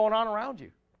know what's going on around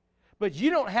you. But you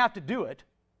don't have to do it.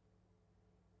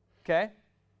 Okay?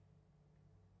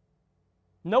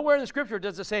 Nowhere in the Scripture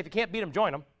does it say if you can't beat them,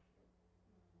 join them.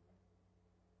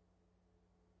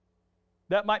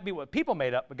 That might be what people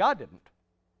made up, but God didn't.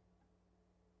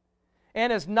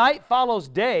 And as night follows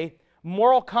day,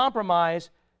 moral compromise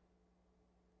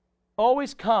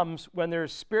always comes when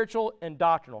there's spiritual and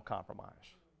doctrinal compromise.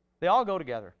 They all go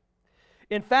together.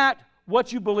 In fact,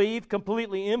 what you believe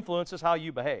completely influences how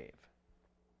you behave.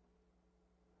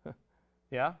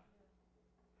 Yeah?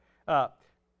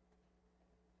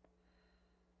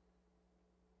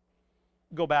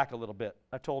 Go back a little bit.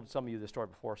 I told some of you this story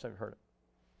before, some of you heard it.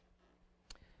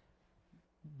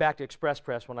 Back to Express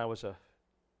Press when I was a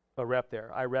rep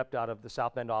there. I repped out of the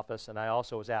South Bend office, and I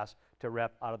also was asked to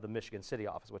rep out of the Michigan City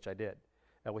office, which I did.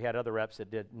 And we had other reps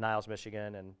that did Niles,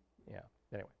 Michigan, and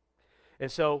anyway. And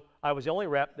so I was the only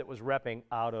rep that was repping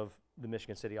out of the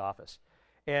Michigan City office.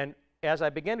 And as I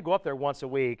began to go up there once a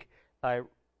week,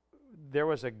 there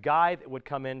was a guy that would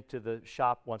come into the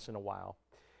shop once in a while,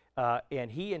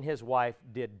 and he and his wife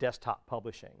did desktop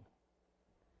publishing.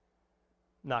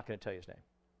 Not going to tell you his name.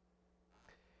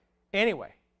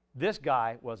 Anyway, this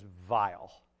guy was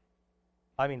vile.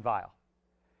 I mean vile.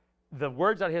 The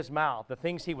words out of his mouth, the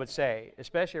things he would say,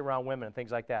 especially around women and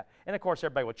things like that. And of course,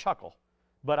 everybody would chuckle,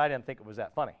 but I didn't think it was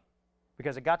that funny.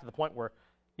 Because it got to the point where,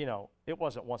 it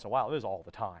wasn't once in a while, it was all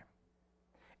the time.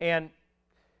 And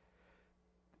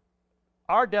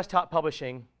our desktop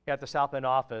publishing at the South Bend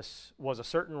office was a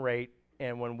certain rate,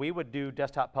 and when we would do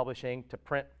desktop publishing to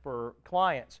print for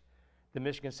clients, the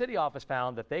Michigan City office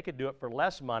found that they could do it for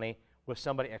less money with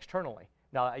somebody externally.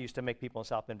 Now, I used to make people in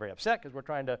South Bend very upset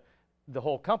because the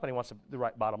whole company wants the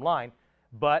right bottom line.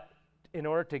 But in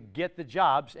order to get the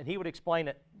jobs, and he would explain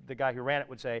it, the guy who ran it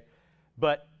would say,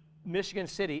 but Michigan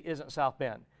City isn't South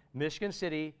Bend. Michigan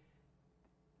City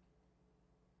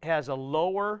has a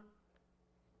lower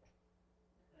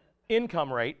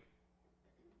income rate,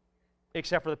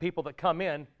 except for the people that come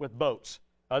in with boats.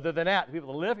 Other than that, the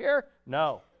people that live here,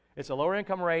 no. It's a lower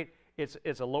income rate,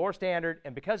 it's a lower standard,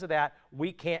 and because of that,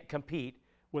 we can't compete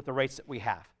with the rates that we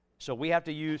have. So we have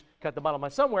to cut the bottom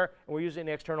line somewhere, and we're using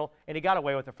the external, and he got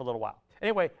away with it for a little while.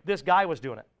 Anyway, this guy was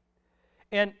doing it.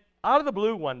 And out of the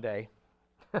blue one day,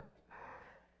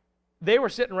 they were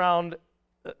sitting around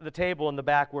the table in the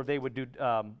back where they would do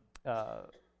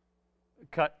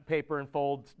cut paper and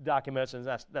fold documents and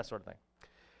that sort of thing.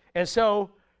 And so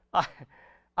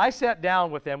I sat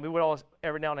down with them. We would always,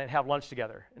 every now and then, have lunch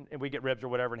together, and we'd get ribs or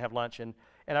whatever and have lunch. And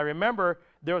I remember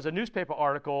there was a newspaper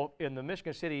article in the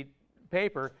Michigan City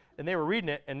paper, and they were reading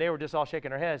it, and they were just all shaking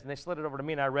their heads, and they slid it over to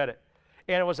me, and I read it.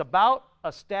 And it was about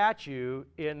a statue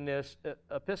in this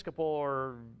Episcopal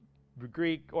or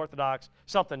Greek Orthodox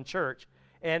something church,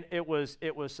 and it was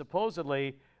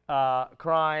supposedly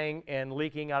crying and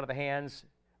leaking out of the hands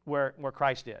where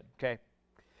Christ did, okay?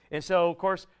 And so, of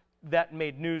course, that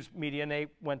made news media, and they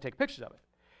went to take pictures of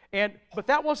it. But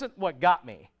that wasn't what got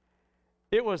me.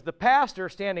 It was the pastor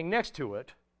standing next to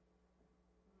it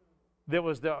that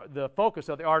was the focus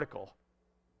of the article.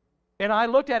 And I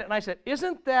looked at it, and I said,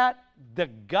 isn't that the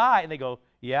guy? And they go,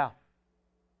 yeah.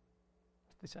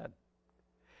 They said.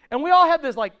 And we all had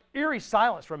this, like, eerie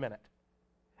silence for a minute.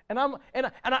 And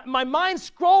my mind's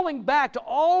scrolling back to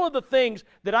all of the things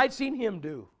that I'd seen him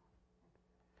do.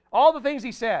 All the things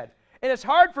he said. And it's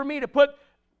hard for me to put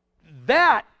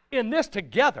that in this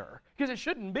together because it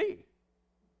shouldn't be.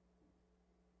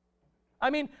 I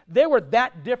mean, they were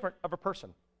that different of a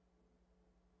person.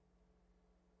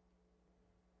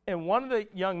 And one of the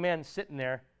young men sitting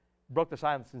there broke the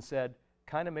silence and said,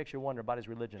 kind of makes you wonder about his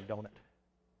religion, don't it?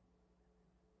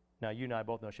 Now, you and I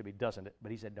both know it should be, doesn't it?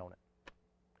 But he said, don't it?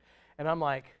 And I'm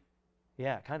like,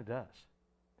 yeah, it kind of does.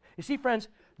 You see, friends,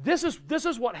 this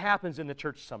is what happens in the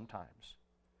church sometimes.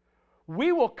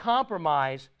 We will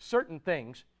compromise certain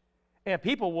things, and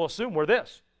people will assume we're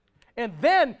this. And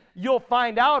then you'll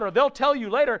find out, or they'll tell you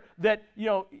later that,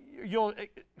 you'll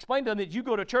explain to them that you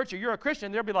go to church or you're a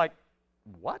Christian, they'll be like,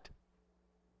 what?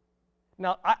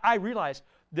 Now, I realize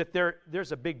that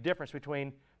there's a big difference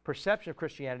between perception of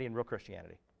Christianity and real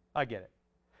Christianity. I get it.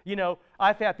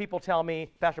 I've had people tell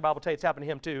me, Pastor Bob will tell you, it's happened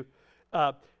to him too,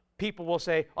 people will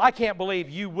say, I can't believe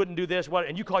you wouldn't do this,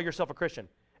 and you call yourself a Christian.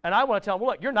 And I want to tell them,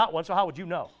 well, look, you're not one, so how would you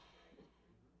know?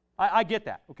 I get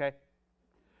that, okay?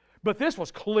 But this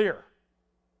was clear.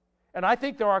 And I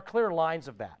think there are clear lines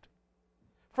of that.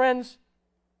 Friends,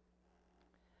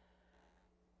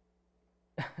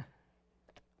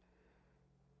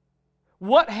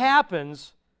 what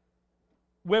happens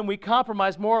when we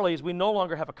compromise morally is we no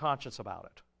longer have a conscience about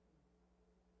it.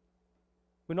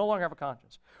 We no longer have a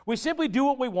conscience. We simply do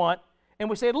what we want, and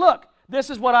we say, look, this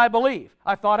is what I believe.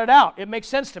 I thought it out. It makes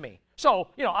sense to me. So,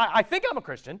 I think I'm a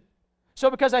Christian. So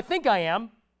because I think I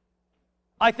am,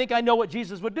 I think I know what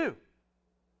Jesus would do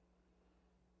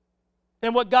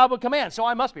and what God would command, so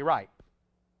I must be right.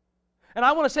 And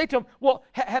I want to say to him, well,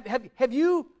 have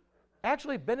you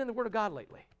actually been in the Word of God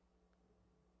lately?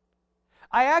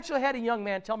 I actually had a young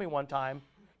man tell me one time,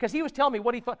 because he was telling me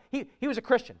what he thought. He was a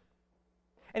Christian.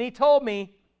 And he told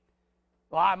me,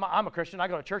 well, I'm a Christian. I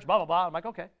go to church, blah, blah, blah. I'm like,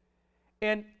 okay.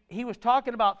 And he was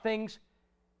talking about things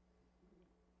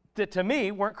that to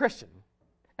me weren't Christian.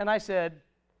 And I said,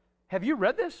 have you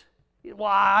read this? Well,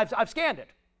 I've scanned it.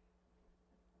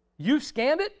 You've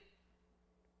scanned it?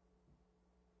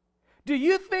 Do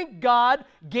you think God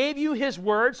gave you His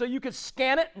Word so you could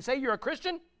scan it and say you're a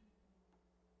Christian?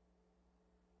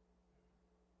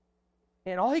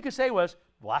 And all he could say was,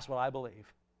 well, that's what I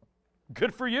believe.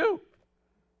 Good for you.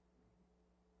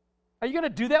 Are you going to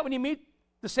do that when you meet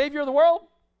the Savior of the world?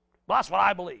 Well, that's what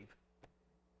I believe.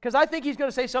 Because I think He's going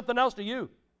to say something else to you.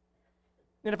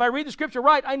 And if I read the Scripture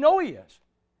right, I know He is.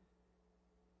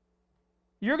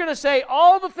 You're going to say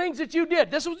all the things that you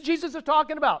did. This is what Jesus is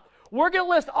talking about. We're going to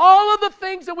list all of the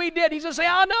things that we did. He's going to say,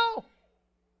 I know.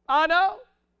 I know.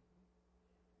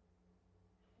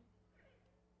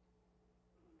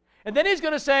 And then He's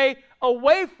going to say,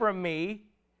 away from me,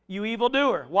 you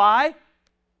evildoer. Why?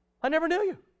 I never knew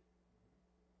you.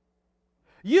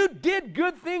 You did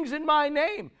good things in my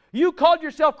name. You called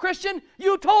yourself Christian.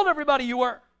 You told everybody you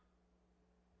were.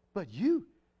 But you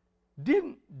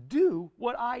didn't do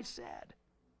what I said.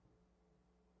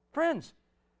 Friends,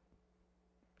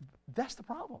 That's the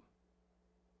problem.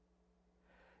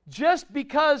 Just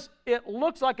because it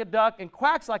looks like a duck and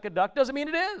quacks like a duck doesn't mean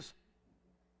it is.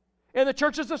 And the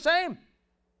church is the same.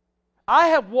 I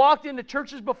have walked into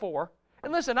churches before,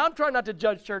 and listen, I'm trying not to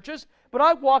judge churches, but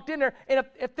I've walked in there, and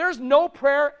if there's no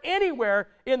prayer anywhere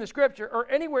in the Scripture or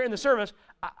anywhere in the service,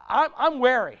 I'm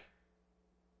wary.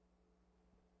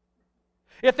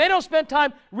 If they don't spend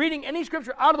time reading any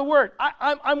Scripture out of the Word,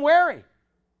 I'm wary.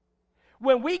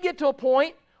 When we get to a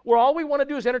point where all we want to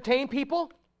do is entertain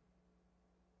people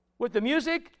with the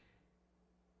music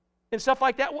and stuff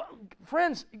like that, well,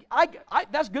 friends,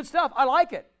 that's good stuff. I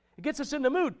like it. It gets us in the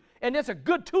mood, and it's a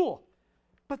good tool.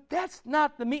 But that's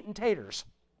not the meat and taters.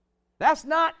 That's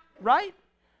not, right?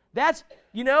 That's,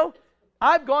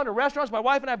 I've gone to restaurants, my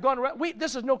wife and I have gone to,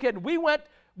 this is no kidding. We went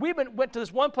to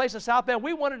this one place in South Bend.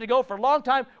 We wanted to go for a long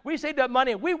time. We saved up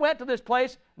money, and we went to this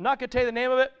place. I'm not going to tell you the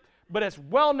name of it, but it's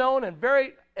well known and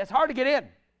it's hard to get in.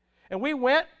 And we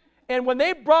went, and when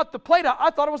they brought the plate out,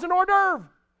 I thought it was an hors d'oeuvre.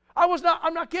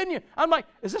 I'm not kidding you. I'm like,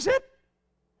 is this it?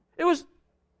 It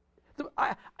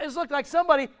looked like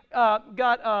somebody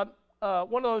got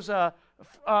one of those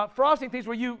frosting things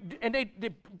where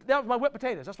that was my whipped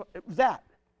potatoes. That's what it was. That.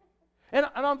 And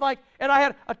I'm like, and I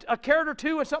had a carrot or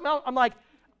two and something else. I'm like,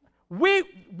 we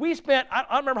spent, I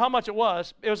don't remember how much it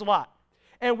was. It was a lot.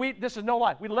 And this is no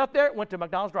lie. We left there, went to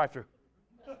McDonald's drive-thru.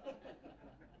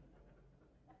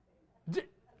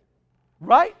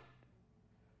 Right?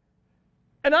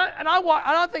 And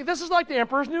I think this is like the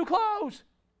emperor's new clothes.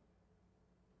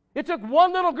 It took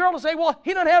one little girl to say, well,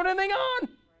 he doesn't have anything on.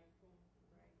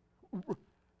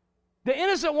 The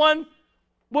innocent one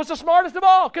was the smartest of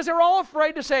all because they were all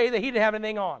afraid to say that he didn't have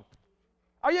anything on.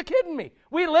 Are you kidding me?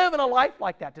 We live in a life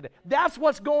like that today. That's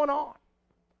what's going on.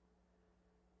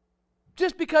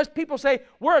 Just because people say,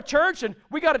 we're a church and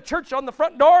we got a church on the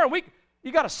front door and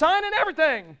you got a sign and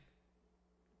everything.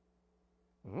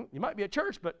 You might be a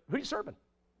church, but who are you serving?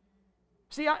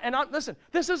 See, listen,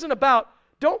 this isn't about,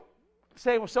 don't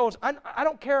say, well, so I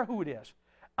don't care who it is.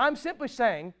 I'm simply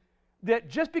saying that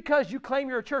just because you claim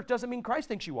you're a church doesn't mean Christ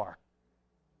thinks you are.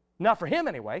 Not for him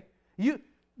anyway.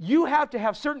 You have to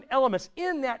have certain elements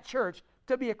in that church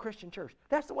to be a Christian church.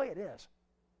 That's the way it is.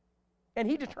 And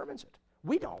he determines it.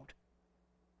 We don't.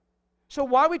 So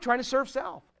why are we trying to serve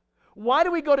self? Why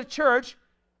do we go to church?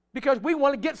 Because we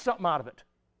want to get something out of it.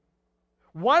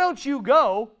 Why don't you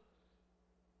go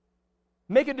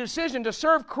make a decision to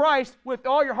serve Christ with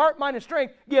all your heart, mind, and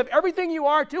strength, give everything you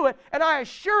are to it, and I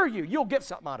assure you, you'll get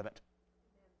something out of it.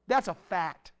 That's a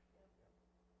fact.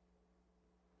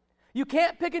 You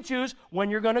can't pick and choose when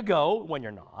you're going to go, when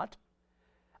you're not.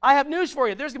 I have news for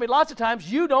you. There's going to be lots of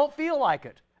times you don't feel like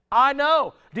it. I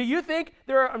know. Do you think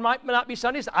there might not be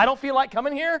Sundays I don't feel like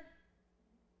coming here?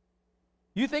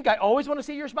 You think I always want to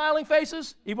see your smiling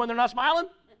faces, even when they're not smiling?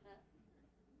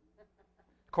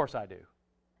 Of course I do.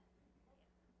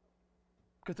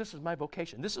 Because this is my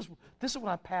vocation. This is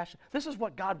what I'm passionate. This is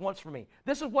what God wants for me.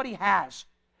 This is what he has.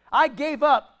 I gave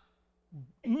up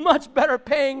much better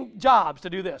paying jobs to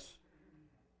do this.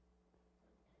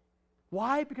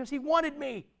 Why? Because he wanted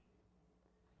me.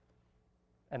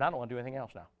 And I don't want to do anything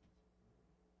else now.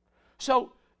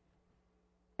 So,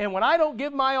 and when I don't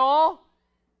give my all,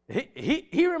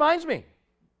 he reminds me.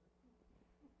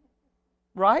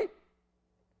 Right?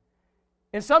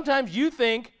 And sometimes you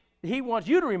think he wants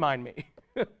you to remind me.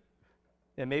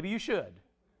 And maybe you should.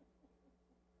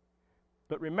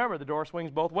 But remember, the door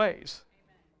swings both ways.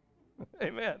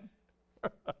 Amen.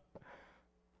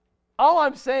 All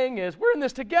I'm saying is we're in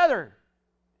this together.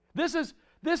 This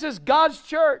is God's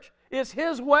church. It's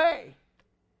his way.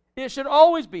 It should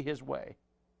always be his way.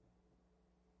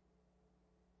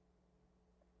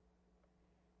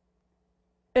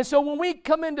 And so when we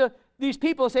come into these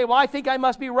people and say, well, I think I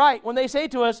must be right, when they say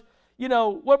to us,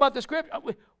 what about the Scripture?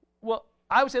 Well,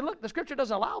 I would say, look, the Scripture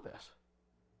doesn't allow this.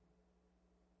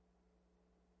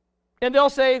 And they'll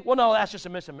say, well, no, that's just a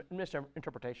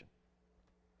misinterpretation.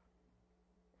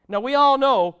 Now, we all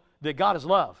know that God is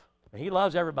love, and he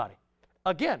loves everybody.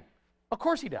 Again, of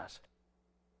course he does.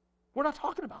 We're not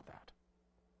talking about that.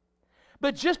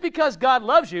 But just because God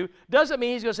loves you doesn't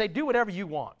mean he's going to say, do whatever you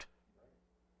want.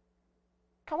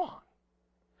 Come on.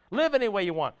 Live any way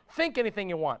you want. Think anything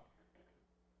you want.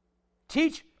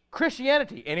 Teach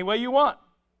Christianity any way you want.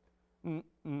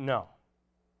 No.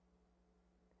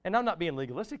 And I'm not being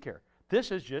legalistic here. This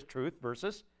is just truth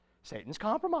versus Satan's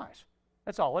compromise.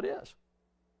 That's all it is.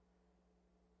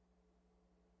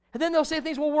 And then they'll say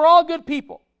things, well, we're all good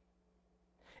people.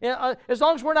 And, as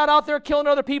long as we're not out there killing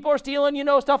other people or stealing,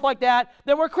 stuff like that,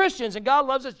 then we're Christians and God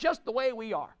loves us just the way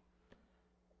we are.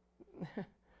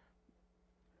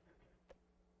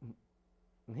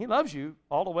 And he loves you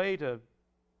all the way to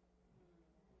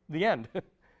the end.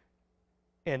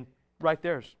 And right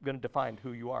there is going to define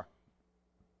who you are.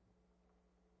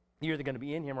 You're either going to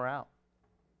be in him or out.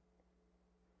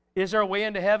 Is there a way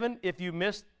into heaven if you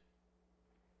miss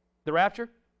the rapture?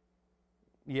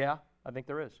 Yeah, I think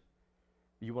there is.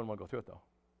 You wouldn't want to go through it, though.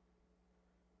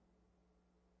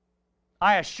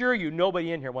 I assure you,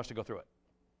 nobody in here wants to go through it.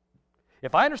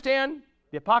 If I understand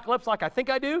the apocalypse like I think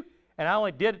I do, and I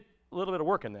only did a little bit of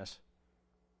work in this,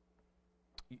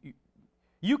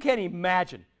 you can't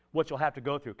imagine what you'll have to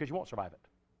go through because you won't survive it.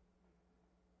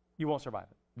 You won't survive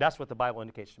it. That's what the Bible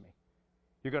indicates to me.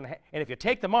 You're going to, and if you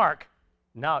take the mark,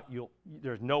 now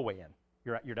there's no way in.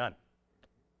 You're done.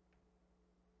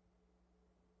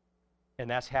 And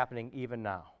that's happening even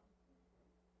now.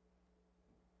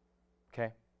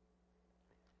 Okay?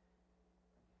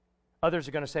 Others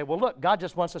are going to say, well, look, God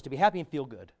just wants us to be happy and feel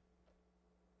good.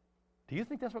 Do you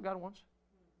think that's what God wants?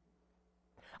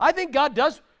 I think God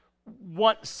does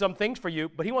want some things for you,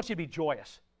 but he wants you to be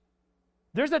joyous.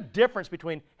 There's a difference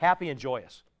between happy and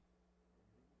joyous.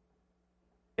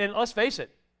 And let's face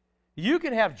it, you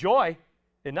can have joy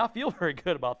and not feel very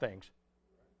good about things.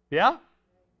 Yeah?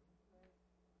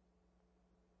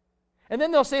 And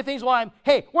then they'll say things like,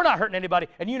 hey, we're not hurting anybody,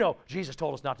 and you know Jesus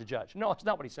told us not to judge. No, that's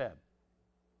not what he said.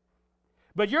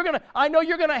 But I know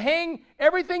you're going to hang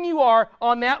everything you are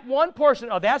on that one portion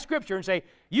of that scripture and say,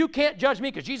 you can't judge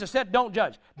me because Jesus said don't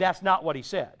judge. That's not what he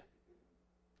said.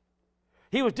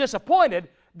 He was disappointed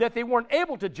that they weren't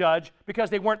able to judge because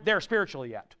they weren't there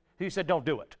spiritually yet. He said, don't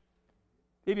do it.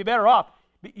 You'd be better off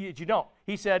that you don't.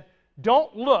 He said,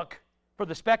 don't look for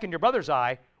the speck in your brother's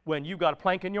eye when you've got a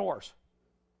plank in yours.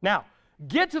 Now,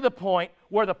 get to the point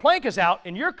where the plank is out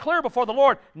and you're clear before the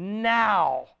Lord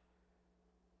now.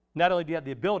 Not only do you have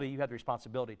the ability, you have the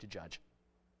responsibility to judge.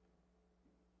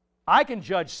 I can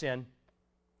judge sin.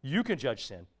 You can judge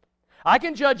sin. I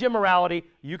can judge immorality.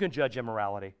 You can judge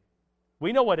immorality.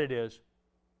 We know what it is.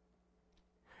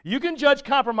 You can judge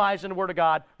compromise in the Word of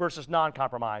God versus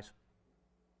non-compromise.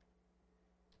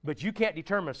 But you can't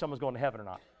determine if someone's going to heaven or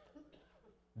not.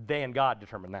 They and God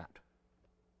determine that.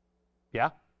 Yeah?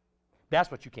 That's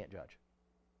what you can't judge.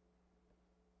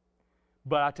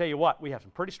 But I tell you what, we have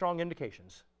some pretty strong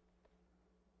indications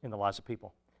in the lives of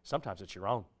people. Sometimes it's your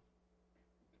own.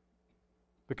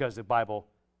 Because the Bible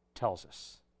tells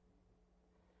us.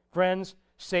 Friends,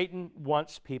 Satan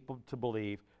wants people to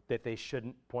believe that they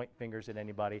shouldn't point fingers at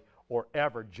anybody or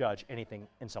ever judge anything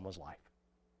in someone's life.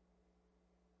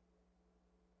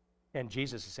 And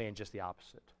Jesus is saying just the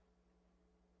opposite.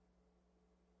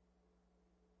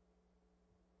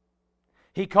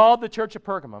 He called the church of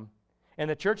Pergamum and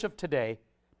the church of today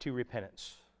to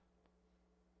repentance.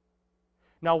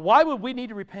 Now, why would we need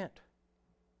to repent?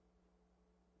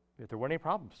 If there weren't any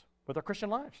problems with our Christian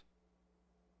lives.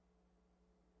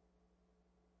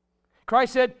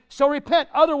 Christ said, so repent,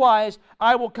 otherwise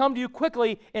I will come to you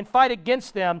quickly and fight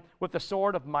against them with the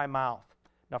sword of my mouth.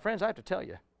 Now, friends, I have to tell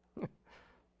you,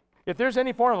 if there's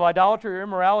any form of idolatry or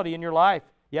immorality in your life,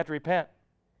 you have to repent.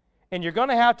 And you're going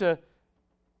to have to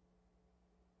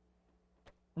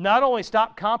not only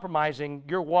stop compromising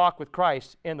your walk with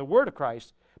Christ and the Word of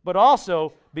Christ, but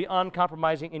also be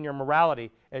uncompromising in your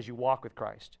morality as you walk with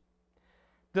Christ.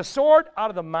 The sword out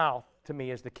of the mouth, to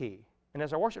me, is the key. And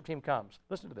as our worship team comes,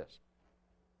 listen to this.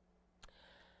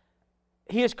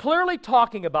 He is clearly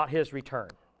talking about his return.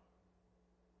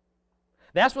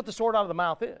 That's what the sword out of the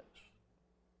mouth is.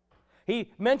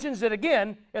 He mentions it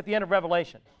again at the end of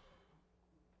Revelation.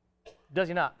 Does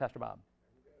he not, Pastor Bob?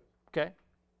 Okay.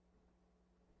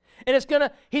 And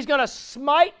he's going to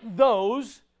smite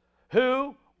those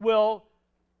who will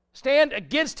stand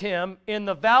against him in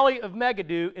the valley of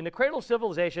Megiddo, in the cradle of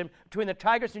civilization, between the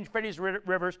Tigris and Euphrates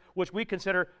rivers, which we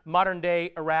consider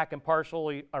modern-day Iraq and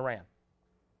partially Iran.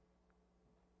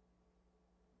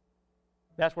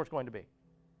 That's where it's going to be.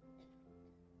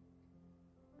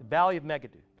 The valley of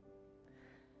Megiddo.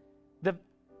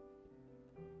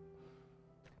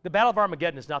 The Battle of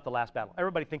Armageddon is not the last battle.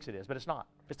 Everybody thinks it is, but it's not.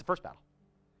 It's the first battle.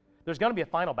 There's going to be a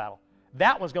final battle.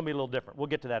 That one's going to be a little different. We'll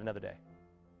get to that another day.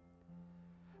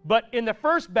 But in the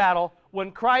first battle,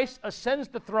 when Christ ascends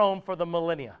the throne for the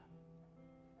millennia,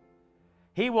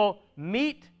 he will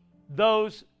meet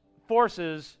those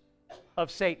forces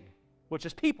of Satan, which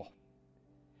is people.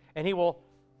 And he will,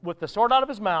 with the sword out of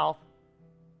his mouth,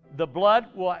 the blood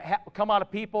will come out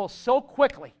of people so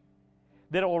quickly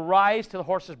that it will rise to the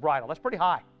horse's bridle. That's pretty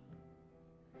high.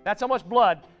 That's how much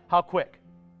blood, how quick.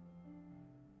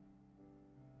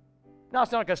 Now,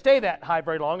 it's not going to stay that high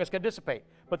very long. It's going to dissipate.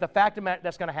 But the fact of the matter,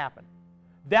 that's going to happen.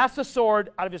 That's the sword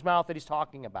out of his mouth that he's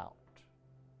talking about.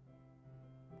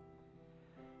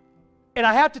 And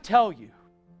I have to tell you,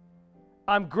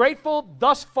 I'm grateful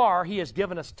thus far He has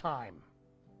given us time.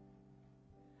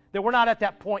 That we're not at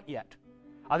that point yet.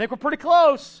 I think we're pretty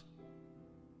close.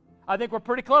 I think we're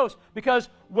pretty close. Because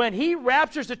when He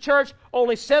raptures the church,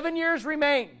 only 7 years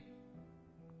remain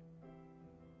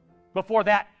before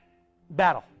that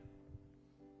battle.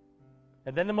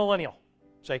 And then the millennial.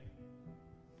 See?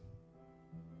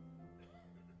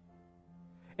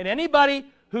 And anybody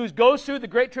who goes through the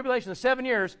Great Tribulation, the 7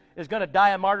 years, is going to die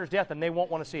a martyr's death, and they won't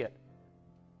want to see it.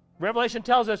 Revelation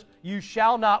tells us, you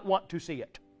shall not want to see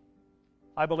it.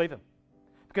 I believe Him.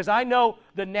 Because I know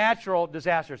the natural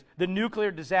disasters, the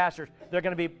nuclear disasters, they're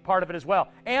going to be part of it as well.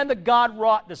 And the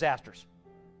God-wrought disasters.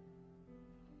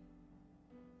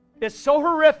 It's so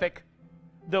horrific,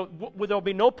 there will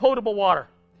be no potable water.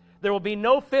 There will be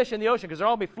no fish in the ocean because they'll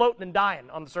all be floating and dying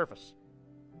on the surface.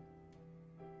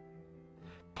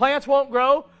 Plants won't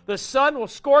grow. The sun will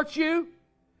scorch you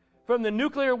from the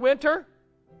nuclear winter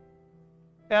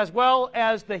as well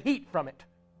as the heat from it.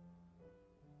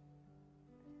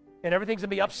 And everything's going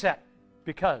to be upset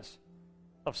because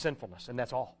of sinfulness, and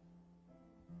that's all.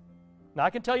 Now,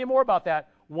 I can tell you more about that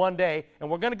one day,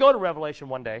 and we're going to go to Revelation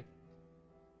one day,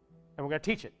 and we're going to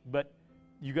teach it, but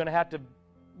you're going to have to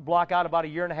block out about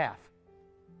 1.5 years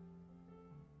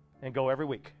and go every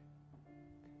week,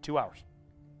 2 hours.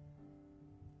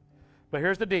 But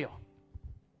here's the deal.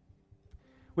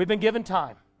 We've been given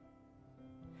time,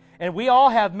 and we all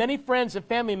have many friends and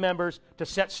family members to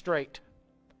set straight.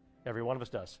 Every one of us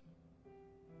does.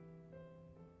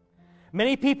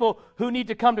 Many people who need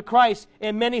to come to Christ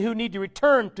and many who need to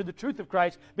return to the truth of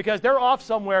Christ because they're off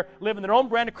somewhere living their own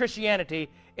brand of Christianity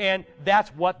and that's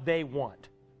what they want.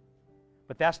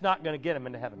 But that's not going to get them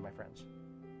into heaven, my friends,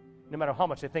 no matter how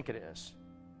much they think it is.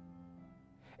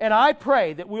 And I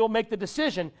pray that we will make the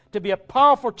decision to be a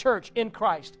powerful church in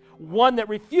Christ, one that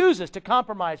refuses to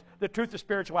compromise the truth of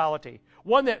spirituality,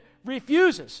 one that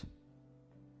refuses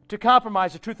to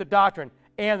compromise the truth of doctrine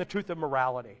and the truth of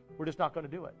morality. We're just not going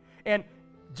to do it. And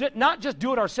not just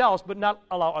do it ourselves, but not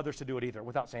allow others to do it either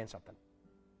without saying something.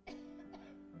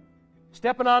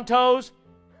 Stepping on toes,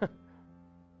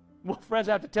 well, friends,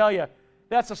 I have to tell you,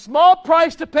 that's a small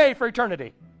price to pay for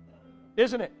eternity,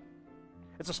 isn't it?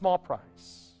 It's a small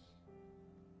price.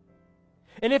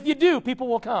 And if you do, people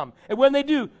will come. And when they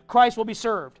do, Christ will be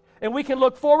served. And we can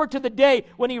look forward to the day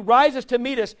when He rises to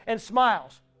meet us and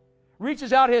smiles,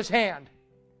 reaches out His hand,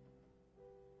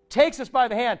 takes us by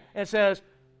the hand and says,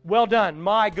 well done,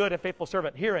 my good and faithful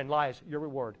servant. Herein lies your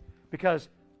reward. Because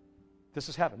this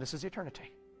is heaven. This is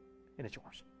eternity. And it's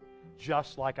yours.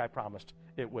 Just like I promised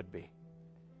it would be.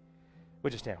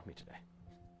 Would you stand with me today?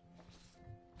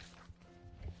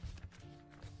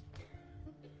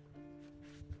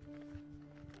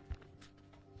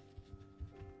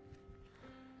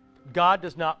 God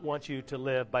does not want you to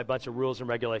live by a bunch of rules and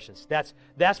regulations. That's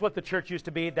what the church used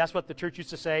to be. That's what the church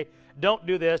used to say. Don't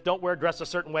do this. Don't wear a dress a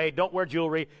certain way. Don't wear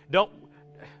jewelry. Don't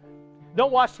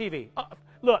watch TV.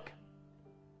 Look,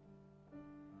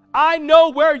 I know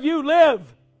where you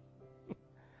live.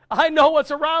 I know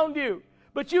what's around you.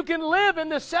 But you can live in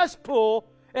the cesspool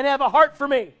and have a heart for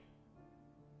me.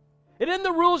 It isn't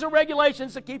the rules and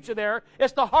regulations that keeps you there.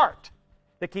 It's the heart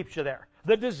that keeps you there.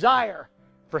 The desire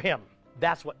for Him.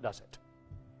 That's what does it.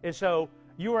 And so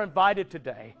you are invited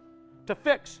today to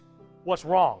fix what's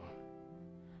wrong,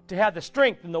 to have the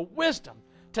strength and the wisdom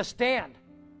to stand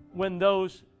when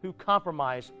those who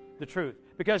compromise the truth,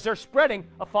 because they're spreading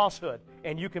a falsehood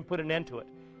and you can put an end to it.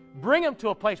 Bring them to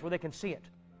a place where they can see it,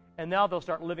 and now they'll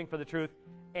start living for the truth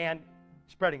and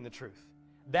spreading the truth.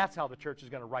 That's how the church is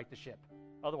going to right the ship.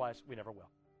 Otherwise, we never will.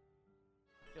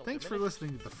 Thanks for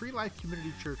listening to the Free Life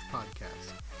Community Church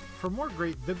podcast. For more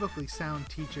great biblically sound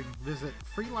teaching, visit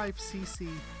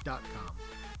freelifecc.com.